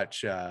I'll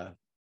watch,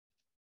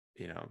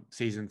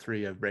 season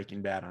 3 of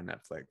Breaking Bad on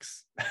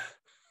Netflix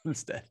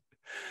instead.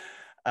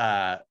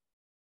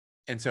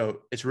 And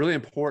so it's really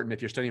important,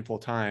 if you're studying full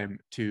time,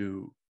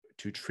 to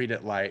treat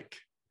it like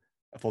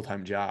a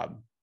full-time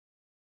job.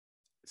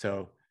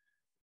 So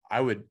I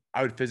would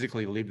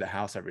physically leave the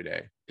house every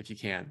day if you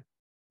can.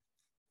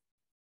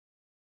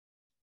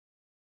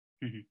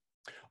 Mm-hmm.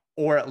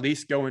 Or at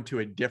least go into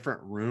a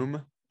different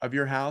room of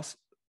your house,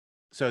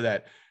 so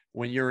that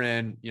when you're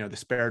in, the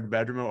spare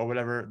bedroom or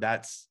whatever,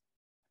 that's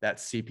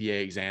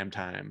CPA exam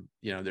time.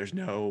 There's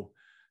no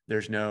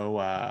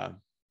Netflix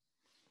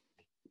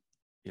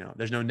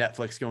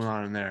going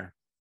on in there.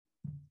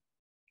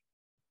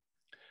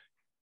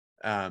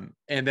 And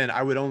then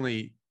I would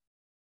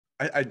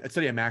I'd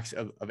study a max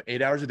of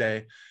 8 hours a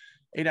day,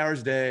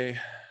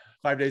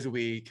 5 days a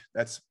week.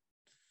 That's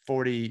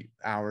 40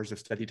 hours of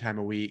study time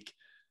a week.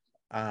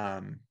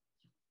 Man,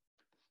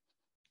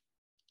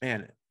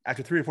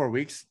 after 3 or 4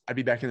 weeks, I'd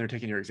be back in there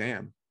taking your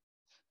exam.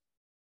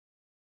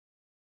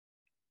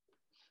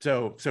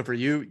 So for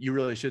you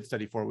really should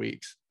study 4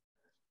 weeks,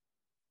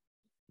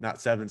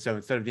 not 7. So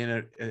instead of the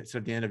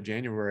end of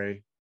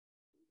January,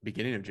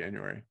 beginning of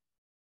January,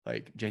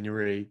 like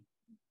January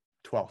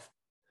 12th.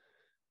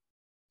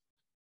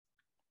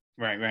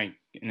 Right.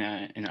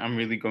 And I'm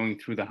really going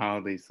through the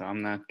holidays, so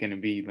I'm not gonna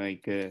be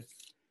like,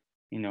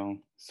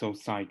 so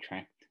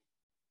sidetracked.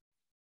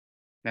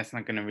 That's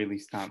not gonna really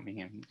stop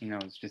me. And,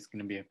 it's just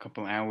gonna be a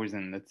couple hours,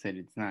 and that's it.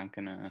 It's not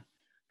gonna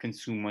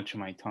consume much of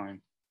my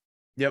time.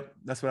 Yep,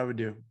 that's what I would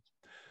do.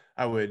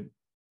 I would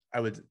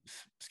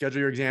schedule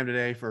your exam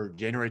today for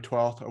January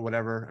 12th or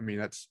whatever. I mean,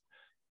 that's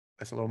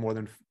a little more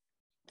than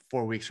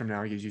 4 weeks from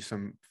now. It gives you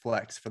some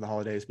flex for the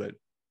holidays, but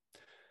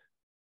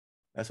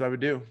that's what I would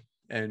do.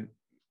 And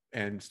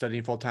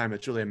studying full time,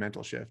 it's really a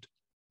mental shift.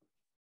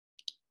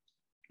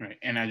 Right.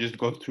 And I just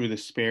go through the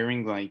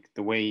sparing like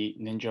the way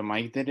Ninja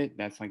Mike did it.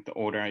 That's like the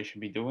order I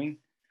should be doing.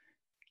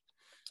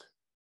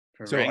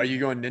 So Correct. are you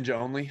going Ninja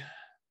only?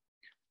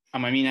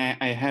 I mean,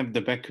 I have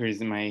the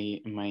Beckers in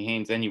my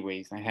hands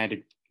anyways. I had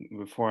it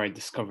before I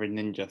discovered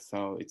Ninja,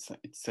 so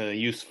it's a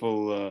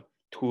useful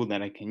tool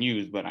that I can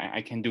use. But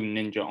I can do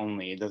Ninja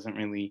only. It doesn't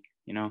really,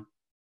 you know.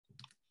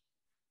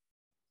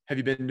 Have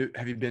you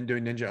been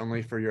doing Ninja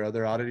only for your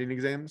other auditing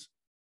exams?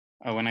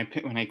 When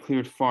I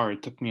cleared FAR,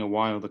 it took me a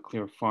while to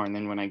clear FAR, and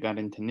then when I got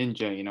into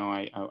Ninja, you know,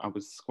 I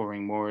was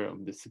scoring more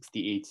of the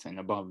 68s and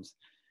aboves.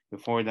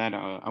 Before that,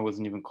 I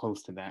wasn't even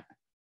close to that.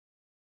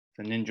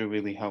 So Ninja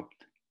really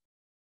helped.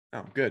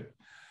 Oh, good.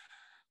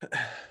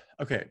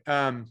 Okay.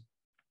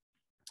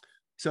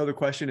 So the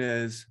question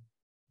is,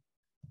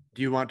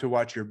 do you want to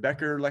watch your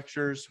Becker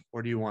lectures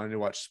or do you want to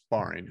watch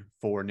sparring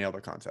for nail the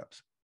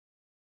concepts?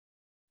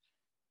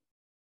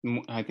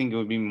 I think it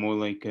would be more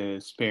like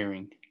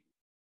sparing.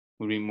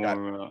 Would be more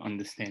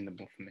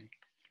understandable for me.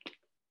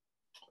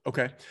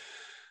 Okay.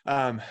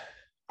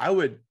 I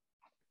would.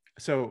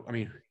 So, I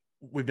mean,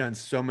 we've done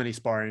so many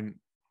sparring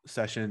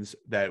sessions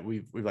that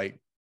we've like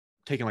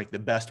taken like the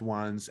best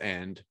ones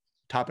and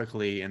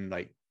topically and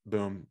like,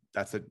 boom,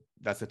 that's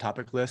the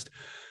topic list.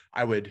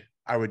 I would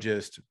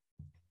just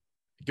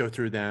go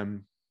through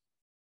them.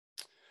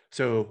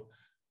 So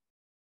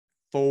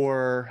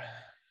for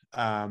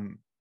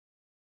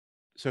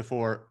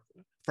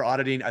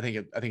auditing, I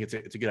think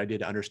it's a good idea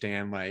to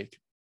understand like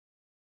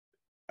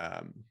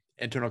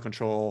internal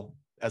control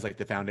as like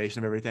the foundation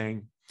of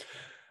everything.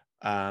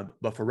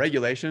 But for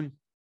regulation,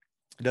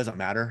 it doesn't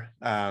matter.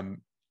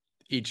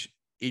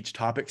 Each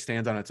topic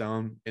stands on its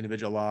own: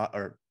 individual law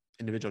or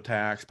individual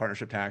tax,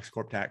 partnership tax,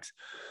 corp tax.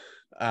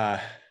 I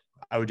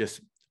would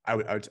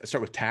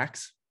start with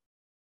tax,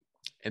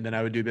 and then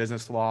I would do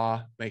business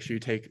law. Make sure you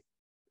take,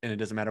 and it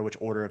doesn't matter which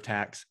order of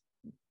tax.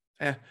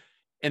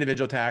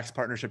 Individual tax,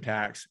 partnership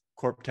tax,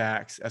 corp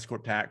tax, S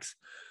corp tax,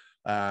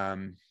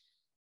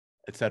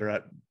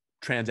 etc.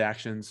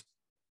 Transactions,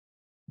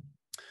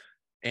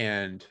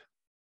 and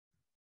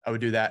I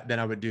would do that. Then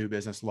I would do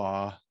business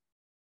law,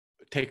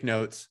 take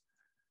notes.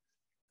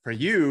 For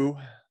you,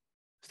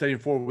 studying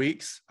 4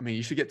 weeks, I mean,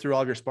 you should get through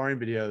all of your sparring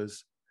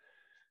videos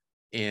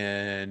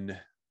in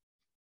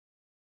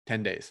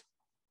 10 days.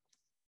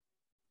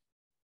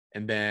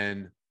 And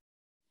then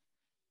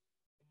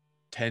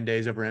 10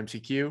 days over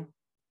MCQ,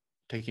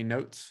 taking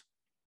notes,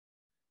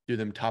 do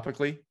them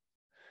topically,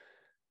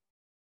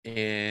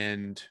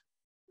 and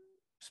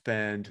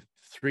spend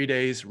 3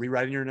 days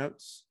rewriting your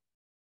notes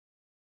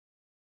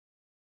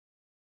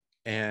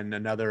and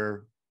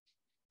another,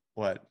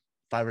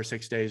 5 or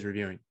 6 days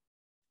reviewing.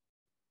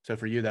 So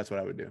for you, that's what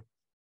I would do.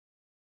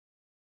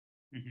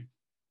 Mm-hmm.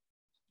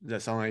 Does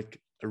that sound like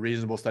a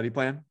reasonable study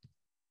plan?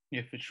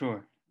 Yeah, for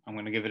sure. I'm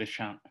going to give it a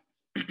shot.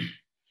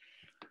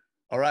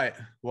 All right.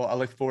 Well, I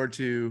look forward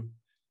to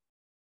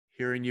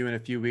hearing you in a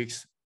few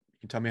weeks. You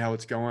can tell me how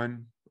it's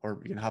going, or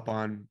you can hop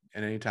on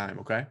at any time.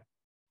 Okay.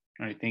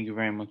 All right. Thank you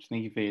very much.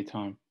 Thank you for your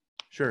time.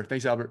 Sure.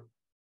 Thanks, Albert.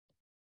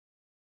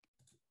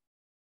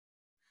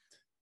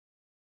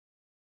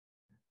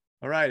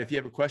 All right. If you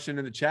have a question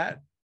in the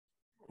chat,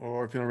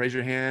 or if you want to raise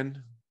your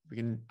hand, we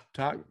can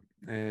talk.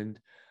 And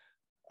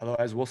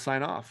otherwise, we'll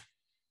sign off.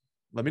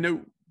 Let me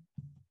know.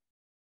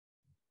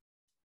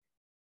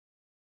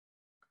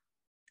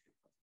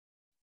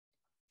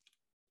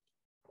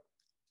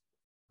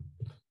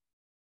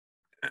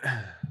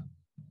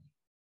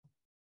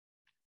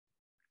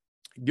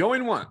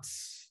 Going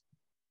once.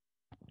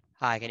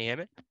 Hi, can you hear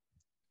me?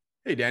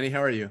 Hey, Danny,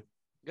 how are you?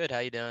 Good, how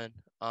you doing?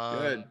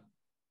 Good.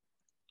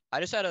 I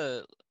just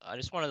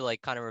wanted to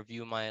like kind of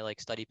review my like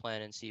study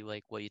plan and see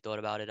like what you thought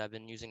about it. I've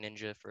been using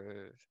Ninja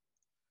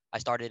I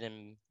started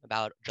in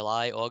about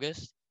July,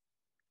 August.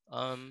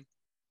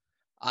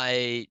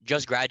 I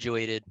just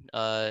graduated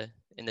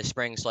in the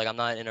spring, so like I'm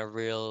not in a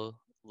real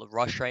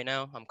rush right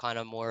now. I'm kind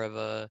of more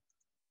of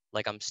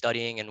I'm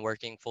studying and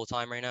working full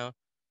time right now.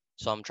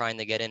 So I'm trying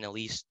to get in at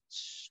least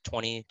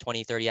 20,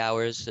 30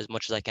 hours as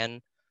much as I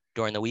can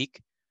during the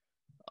week.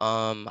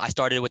 I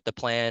started with the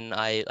plan.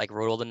 I like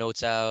wrote all the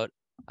notes out.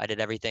 I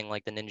did everything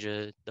like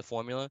the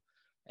formula.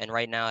 And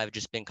right now I've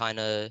just been kind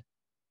of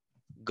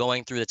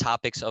going through the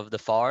topics of the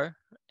FAR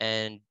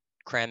and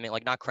cramming,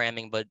 like not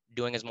cramming, but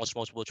doing as much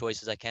multiple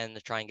choice as I can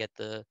to try and get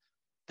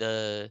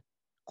the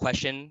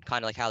question,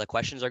 kind of like how the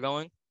questions are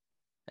going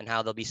and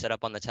how they'll be set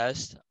up on the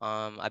test.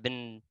 I'm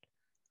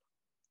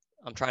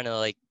trying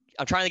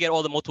to get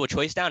all the multiple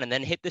choice down and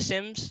then hit the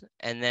sims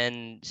and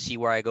then see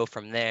where I go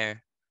from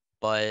there.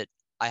 But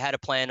I had a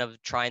plan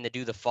of trying to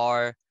do the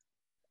FAR,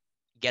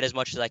 get as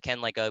much as I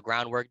can, like a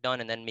groundwork done,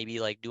 and then maybe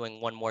like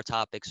doing one more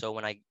topic. So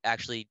when I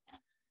actually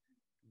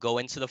go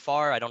into the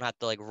FAR, I don't have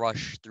to like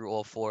rush through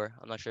all four.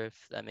 I'm not sure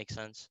if that makes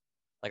sense.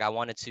 Like I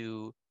wanted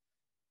to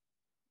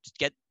just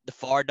get the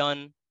FAR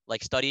done,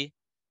 like study,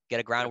 get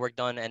a groundwork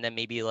done, and then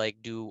maybe like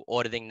do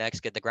auditing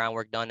next, get the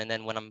groundwork done, and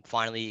then when I'm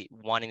finally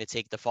wanting to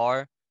take the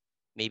FAR,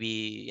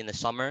 maybe in the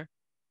summer,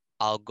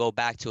 I'll go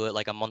back to it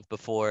like a month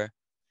before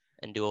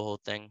and do a whole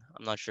thing.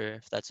 I'm not sure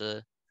if that's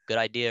a good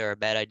idea or a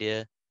bad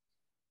idea.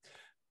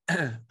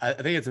 I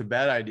think it's a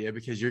bad idea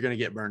because you're going to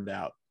get burned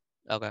out.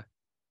 Okay.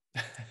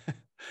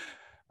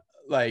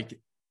 Like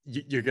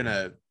you're going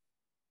to,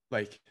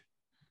 like,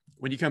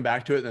 when you come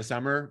back to it in the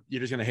summer,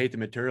 you're just going to hate the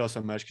material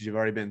so much because you've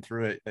already been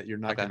through it that you're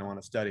not going to want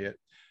to study it.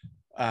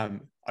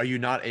 Are you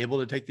not able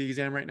to take the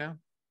exam right now?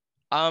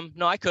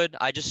 No, I could.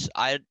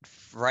 I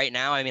right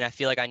now, I mean, I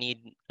feel like I need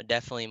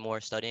definitely more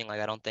studying.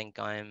 Like, I don't think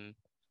I'm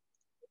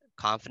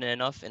confident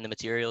enough in the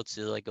material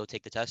to like go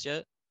take the test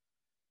yet.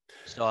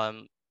 So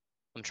I'm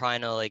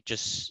trying to like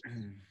just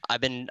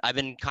I've been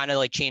kind of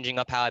like changing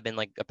up how I've been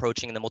like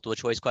approaching the multiple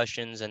choice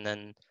questions and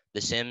then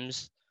the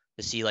sims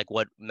to see like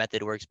what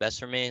method works best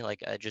for me.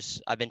 Like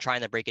I've been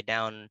trying to break it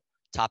down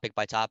topic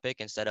by topic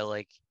instead of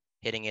like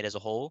hitting it as a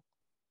whole.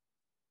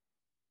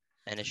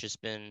 And it's just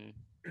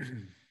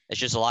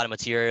a lot of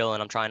material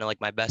and I'm trying to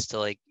like my best to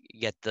like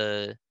get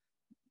the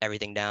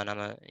everything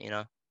down.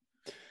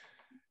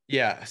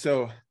 Yeah.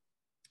 So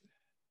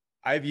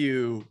I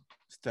view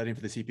studying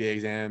for the CPA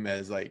exam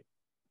as like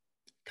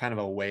kind of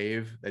a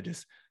wave that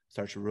just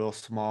starts real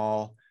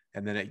small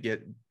and then it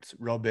gets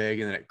real big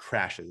and then it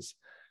crashes.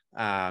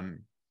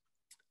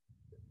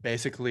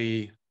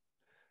 Basically,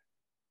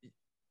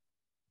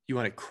 you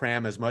want to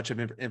cram as much of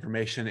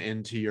information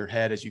into your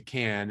head as you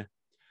can,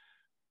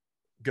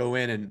 go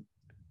in and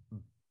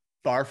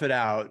barf it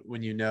out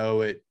when you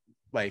know it,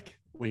 like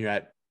when you're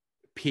at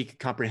peak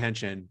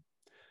comprehension,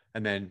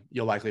 and then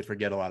you'll likely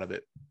forget a lot of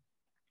it.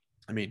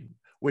 I mean,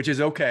 which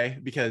is okay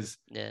because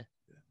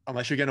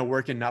unless you're going to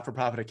work in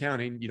not-for-profit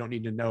accounting, you don't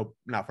need to know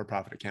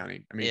not-for-profit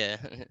accounting. I mean,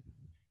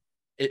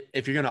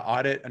 if you're going to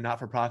audit a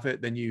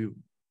not-for-profit, then you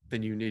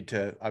need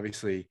to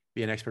obviously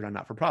be an expert on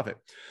not-for-profit.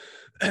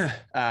 But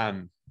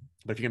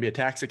if you're gonna be a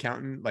tax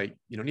accountant, like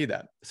you don't need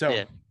that.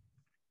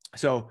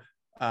 So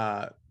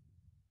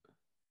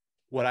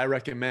what I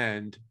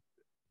recommend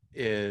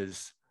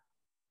is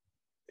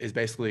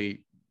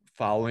basically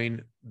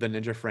following the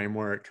Ninja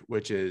framework,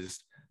 which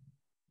is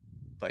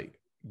like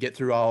get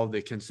through all of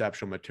the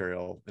conceptual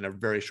material in a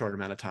very short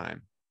amount of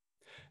time,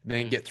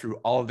 then get through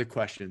all of the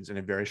questions in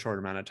a very short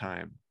amount of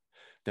time,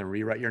 then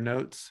rewrite your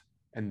notes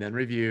and then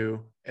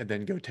review and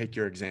then go take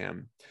your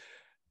exam.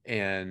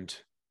 And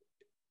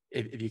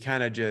if you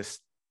kind of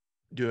just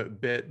do it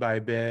bit by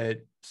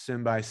bit,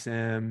 sim by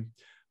sim,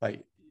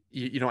 like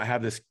you don't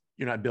have this,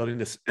 you're not building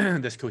this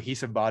this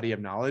cohesive body of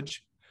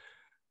knowledge.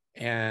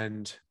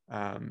 And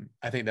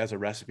I think that's a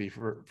recipe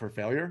for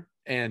failure.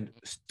 And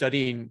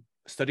studying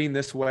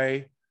this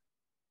way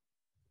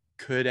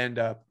could end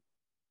up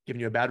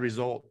giving you a bad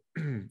result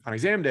on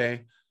exam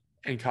day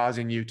and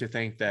causing you to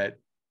think that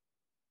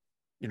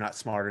you're not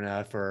smart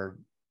enough, or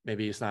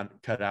maybe it's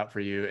not cut out for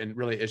you. And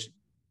really it's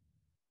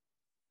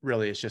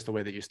just the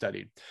way that you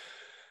studied.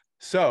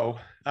 So,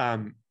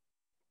 are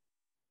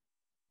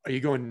you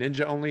going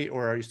Ninja only,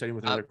 or are you studying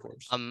with another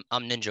course? I'm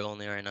Ninja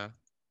only right now.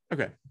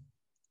 Okay.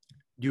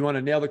 Do you want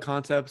to nail the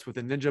concepts with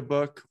a Ninja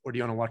book, or do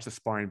you want to watch the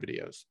sparring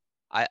videos?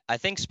 I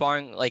think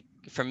sparring, like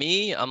for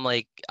me, I'm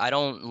like, I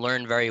don't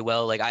learn very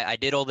well. Like I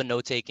did all the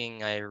note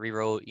taking, I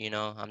rewrote,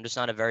 I'm just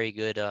not a very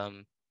good,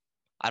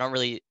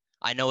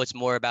 I know it's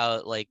more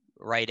about like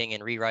writing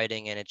and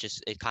rewriting and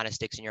it kind of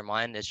sticks in your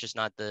mind. It's just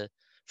not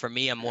for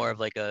me, I'm more of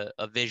like a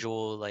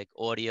visual, like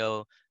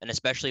audio. And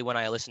especially when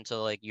I listen to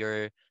like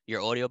your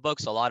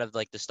audiobooks, a lot of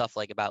like the stuff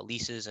like about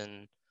leases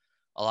and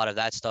a lot of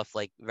that stuff,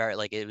 like very,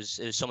 like it was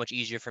so much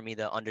easier for me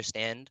to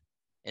understand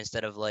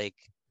instead of like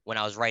when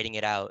I was writing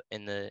it out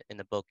in the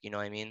book, you know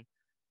what I mean?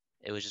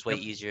 It was just way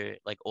easier,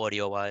 like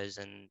audio wise,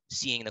 and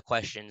seeing the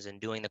questions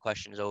and doing the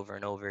questions over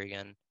and over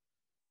again.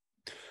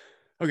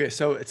 Okay,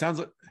 so it sounds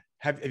like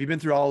have you been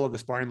through all of the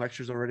sparring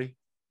lectures already?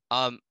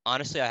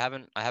 Honestly, I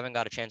haven't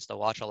got a chance to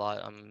watch a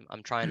lot.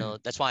 I'm trying to.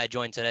 That's why I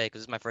joined today,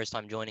 because it's my first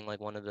time joining like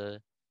one of the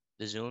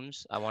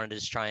Zooms. I wanted to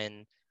just try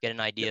and get an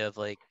idea of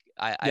like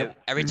I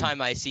every time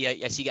I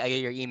get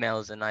your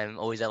emails and I'm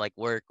always at like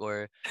work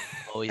or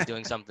always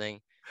doing something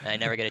and I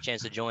never get a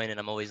chance to join, and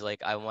I'm always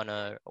like I want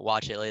to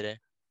watch it later.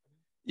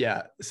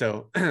 Yeah.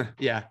 So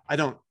yeah, I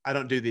don't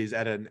do these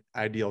at an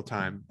ideal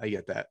time. I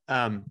get that.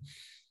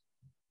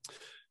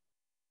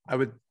 I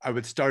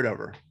would start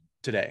over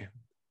today,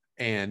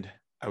 and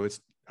I would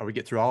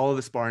get through all of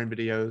the sparring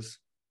videos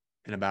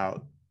in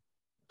about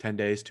 10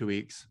 days, 2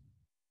 weeks,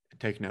 and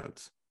take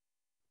notes.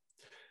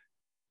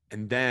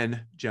 And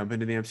then jump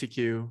into the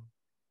MCQ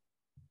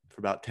for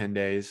about 10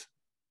 days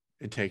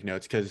and take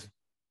notes, because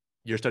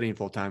you're studying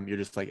full time. You're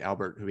just like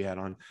Albert, who we had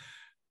on,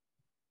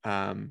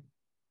 and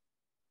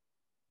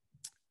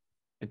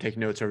take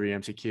notes over your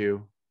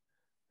MCQ,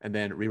 and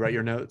then rewrite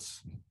your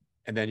notes.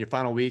 And then your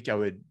final week, I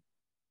would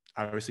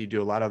obviously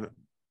do a lot of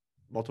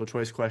multiple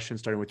choice questions,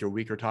 starting with your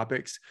weaker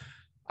topics.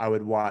 I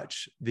would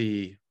watch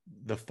the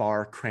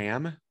FAR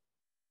cram,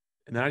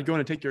 and then I'd go in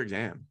and take your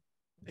exam.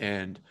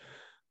 And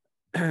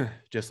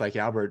just like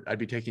Albert, I'd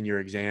be taking your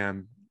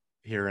exam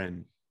here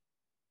in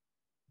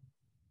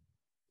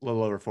a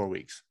little over 4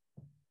 weeks.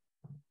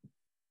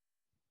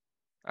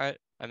 All right.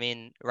 I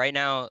mean, right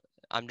now,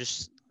 I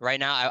think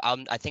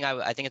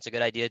it's a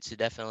good idea to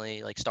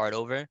definitely like start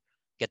over,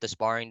 get the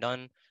sparring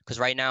done. Because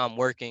right now I'm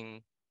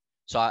working,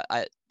 so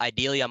I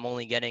ideally I'm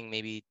only getting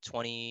maybe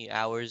 20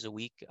 hours a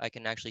week I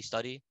can actually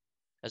study,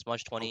 as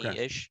much Okay.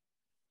 20-ish.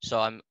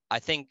 So I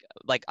think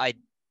like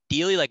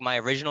ideally like my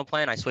original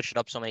plan, I switched it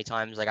up so many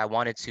times. Like I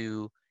wanted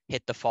to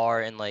hit the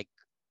FAR in like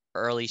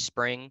early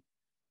spring,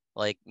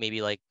 like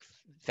maybe like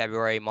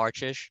February,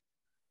 March-ish,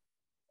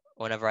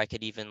 whenever I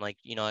could even like,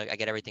 I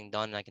get everything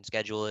done and I can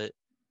schedule it.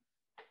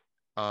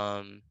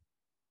 Um,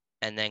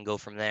 and then go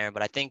from there.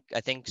 But I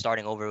think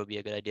starting over would be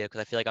a good idea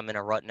because I feel like I'm in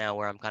a rut now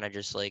where I'm kind of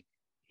just like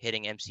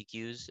hitting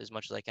MCQs as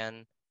much as I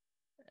can,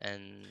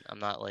 and I'm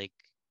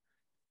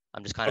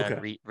just kind of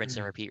Okay. rinse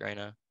and repeat right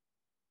now.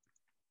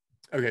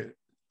 Okay.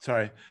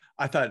 Sorry.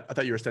 I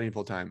thought you were studying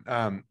full time.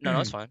 No,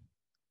 it's fine.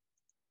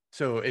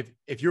 So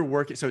if you're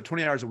working, so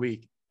 20 hours a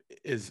week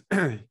is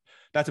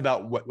that's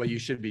about what you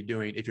should be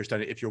doing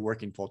if you're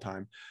working full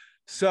time.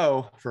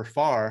 So for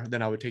FAR,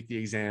 then I would take the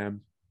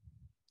exam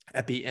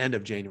at the end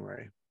of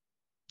January.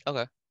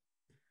 Okay.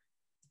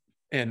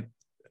 And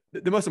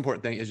the most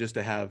important thing is just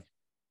to have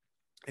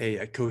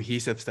a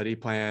cohesive study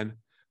plan,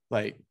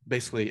 like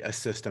basically a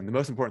system. The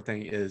most important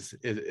thing is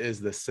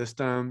the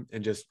system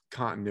and just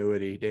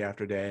continuity day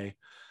after day.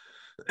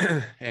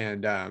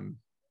 And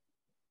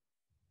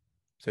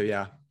so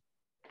yeah,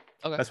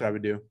 Okay. that's what I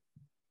would do.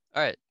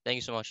 All right. Thank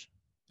you so much.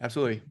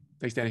 Absolutely.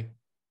 Thanks, Danny.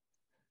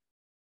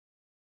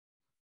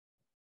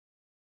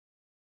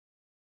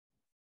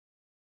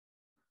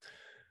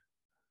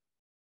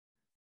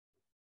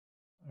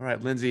 All right,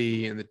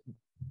 Lindsay in the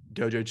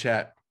dojo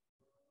chat.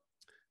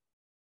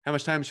 How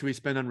much time should we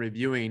spend on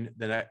reviewing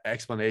the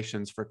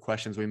explanations for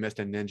questions we missed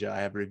in Ninja?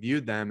 I have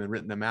reviewed them and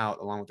written them out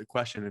along with the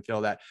question and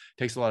feel that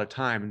takes a lot of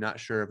time. I'm not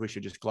sure if we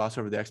should just gloss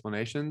over the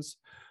explanations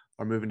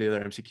or move into the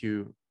other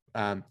MCQ.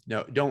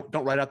 No, don't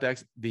write out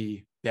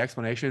the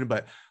explanation,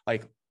 but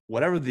like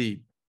whatever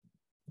the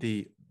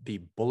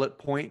bullet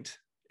point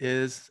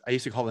is. I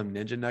used to call them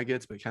ninja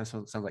nuggets, but it kind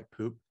of sounds like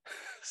poop.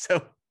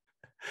 So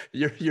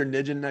your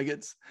ninja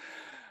nuggets.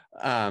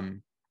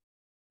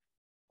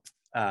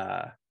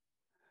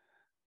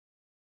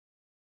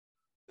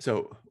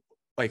 So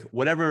like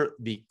whatever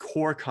the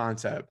core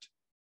concept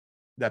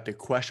that the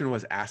question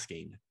was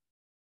asking,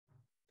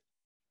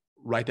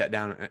 write that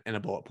down in a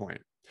bullet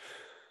point.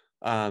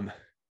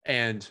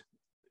 And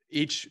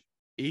each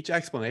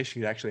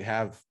explanation could actually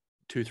have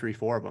 2, 3,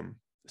 4 of them.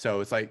 So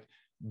it's like,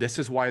 this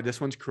is why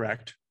this one's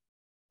correct,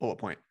 bullet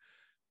point.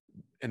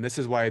 And this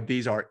is why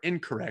these are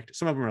incorrect.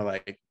 Some of them are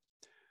like,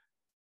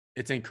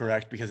 it's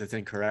incorrect because it's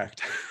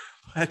incorrect.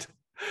 But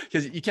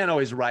because you can't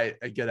always write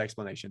a good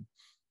explanation.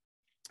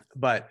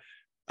 But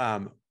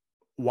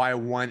why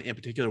one in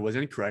particular was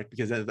incorrect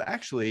because it's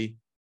actually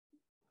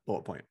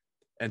bullet point.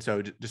 And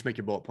so just make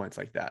your bullet points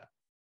like that.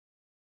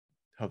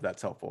 Hope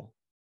that's helpful.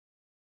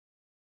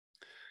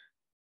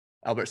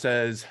 Albert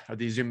says, are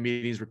these Zoom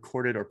meetings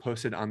recorded or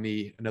posted on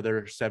the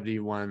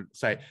Another71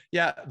 site?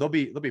 Yeah, they'll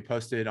be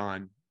posted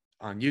on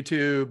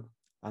YouTube,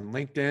 on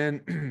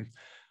LinkedIn.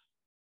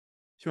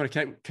 If you want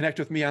to connect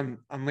with me on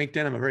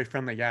LinkedIn, I'm a very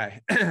friendly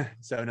guy.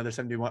 So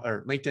Another71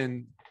 or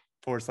LinkedIn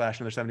 /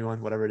 Another71,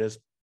 whatever it is.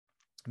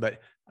 But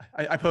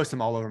I post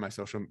them all over my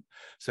social.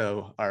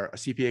 So our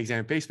CPA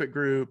exam Facebook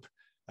group,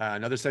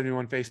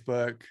 Another71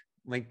 Facebook,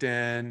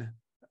 LinkedIn,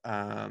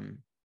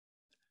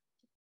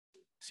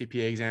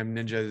 CPA exam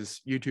ninjas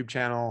YouTube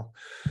channel.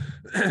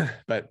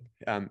 But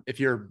if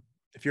you're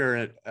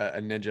a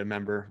ninja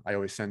member, I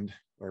always send,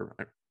 or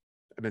I've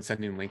been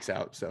sending links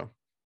out. So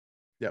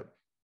yep,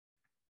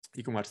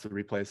 you can watch the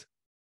replays.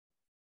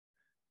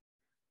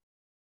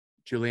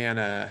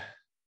 Juliana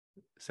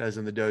says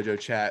in the dojo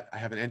chat, I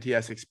have an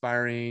NTS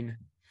expiring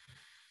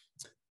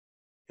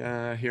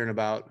here in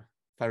about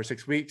 5 or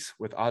 6 weeks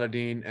with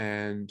auditing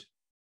and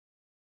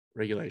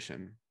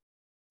regulation.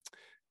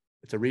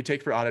 It's a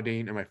retake for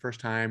auditing and my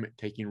first time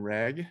taking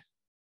reg.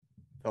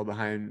 Fell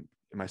behind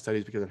in my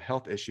studies because of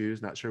health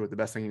issues. Not sure what the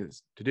best thing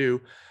is to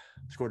do.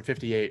 Scored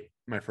 58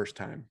 my first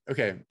time.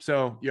 Okay,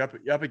 so you're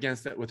up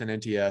against it with an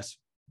NTS.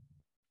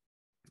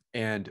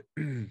 And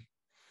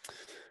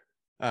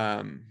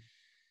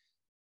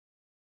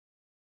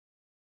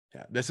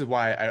yeah, this is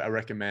why I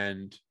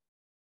recommend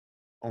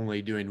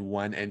only doing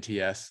one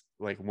NTS,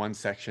 like one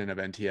section of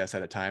NTS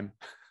at a time.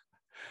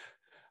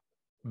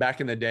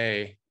 Back in the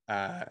day,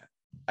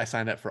 I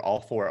signed up for all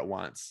 4 at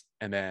once,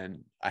 and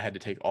then I had to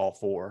take all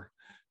 4,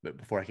 but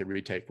before I could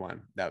retake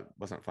one. That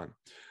wasn't fun.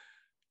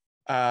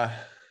 All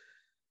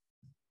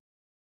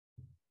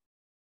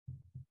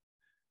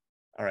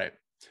right.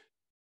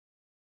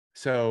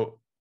 So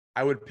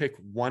I would pick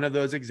one of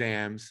those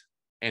exams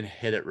and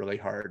hit it really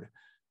hard.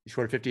 You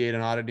scored 58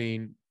 in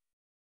auditing.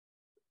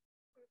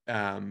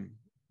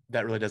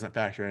 That really doesn't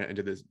factor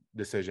into this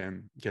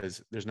decision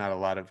because there's not a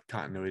lot of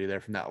continuity there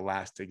from that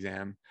last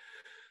exam.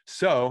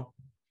 So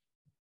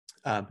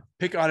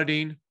Pick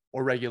auditing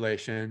or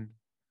regulation.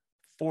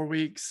 4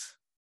 weeks.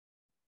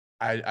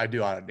 I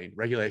do auditing.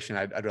 Regulation,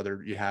 I'd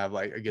rather you have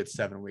like a good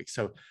 7 weeks.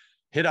 So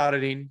hit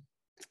auditing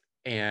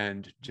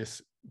and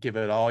just give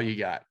it all you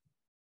got.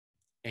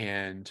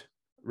 And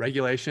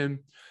regulation,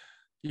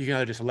 you can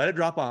either just let it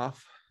drop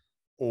off,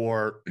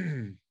 or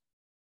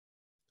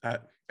I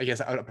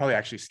guess I would probably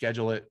actually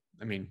schedule it.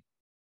 I mean,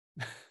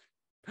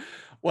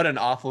 what an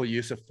awful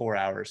use of 4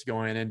 hours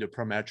going into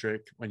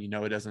Prometric when you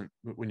know when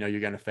you know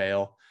you're going to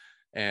fail,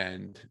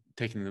 and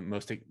taking the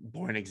most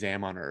boring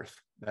exam on earth.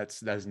 That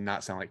does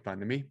not sound like fun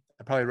to me.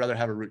 I'd probably rather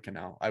have a root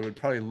canal. I would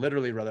probably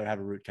literally rather have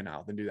a root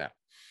canal than do that.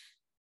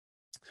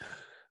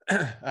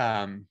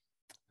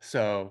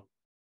 So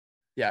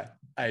yeah,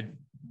 I'd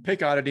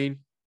pick auditing,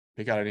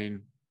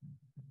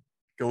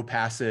 go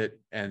pass it,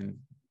 and,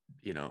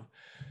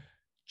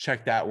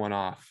 check that one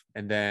off.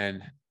 And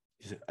then,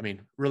 I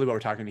mean, really what we're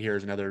talking here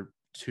is another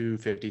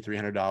 $250,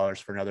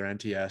 $300 for another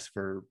NTS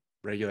for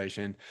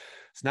regulation.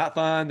 It's not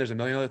fun. There's a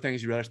million other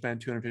things you'd rather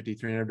spend $250,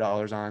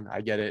 $300 on.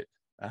 I get it.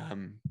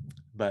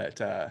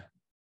 But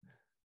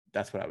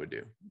that's what I would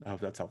do. I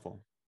hope that's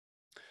helpful.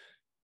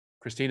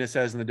 Christina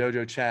says in the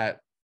dojo chat,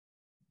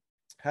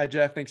 "Hi,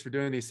 Jeff. Thanks for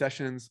doing these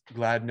sessions.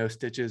 Glad no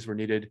stitches were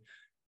needed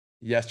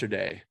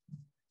yesterday."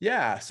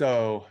 Yeah.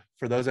 So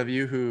for those of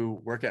you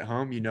who work at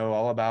home, you know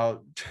all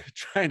about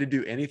trying to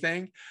do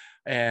anything.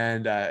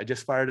 And I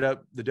just fired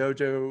up the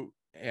dojo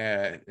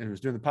and was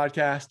doing the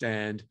podcast,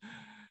 and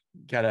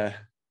got a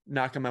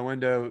knock on my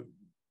window.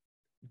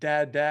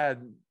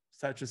 Dad,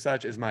 such and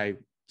such is my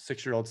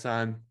 6-year-old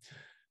son.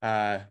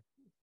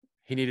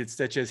 He needed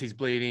stitches. He's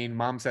bleeding.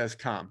 Mom says,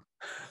 come.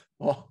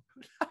 Well,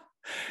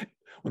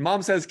 when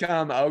mom says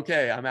come,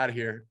 okay, I'm out of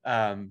here.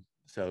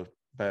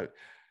 But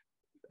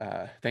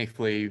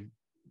thankfully,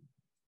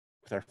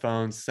 with our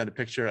phones, sent a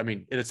picture. I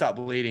mean, it stopped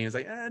bleeding. It's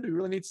like, do we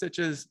really need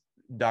stitches?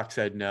 Doc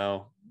said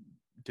no.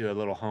 Do a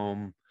little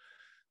home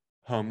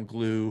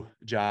glue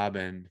job,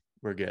 and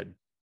we're good.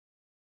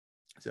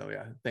 So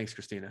yeah, thanks,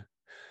 Christina.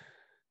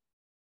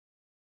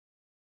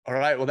 All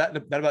right, well, that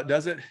about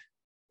does it.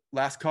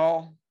 Last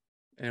call.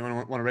 Anyone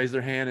want to raise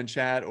their hand in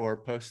chat or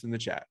post in the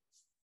chat?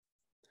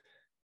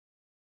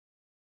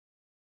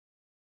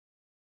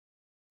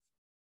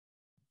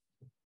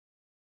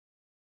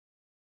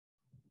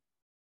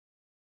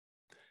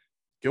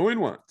 Going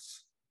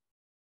once.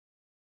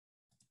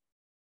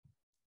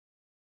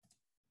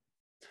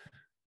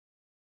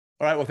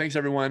 All right, well, thanks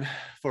everyone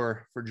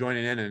for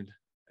joining in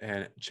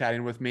and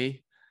chatting with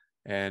me.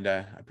 And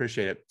I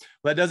appreciate it.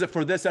 Well, that does it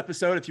for this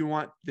episode. If you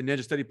want the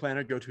Ninja Study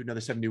Planner, go to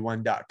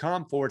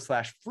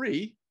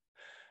another71.com/free.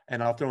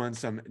 And I'll throw in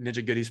some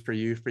Ninja goodies for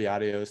you, free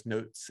audios,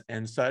 notes,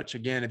 and such.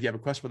 Again, if you have a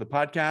question for the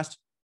podcast,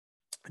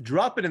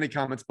 drop it in the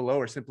comments below,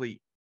 or simply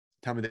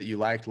tell me that you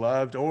liked,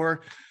 loved,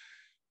 or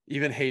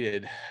even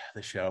hated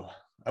the show.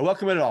 I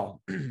welcome it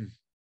all. You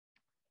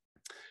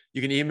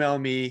can email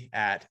me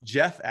at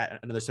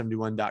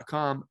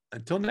jeff@another71.com.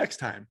 Until next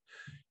time,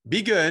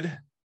 be good,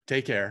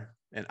 take care,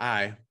 and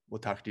I will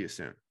talk to you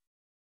soon.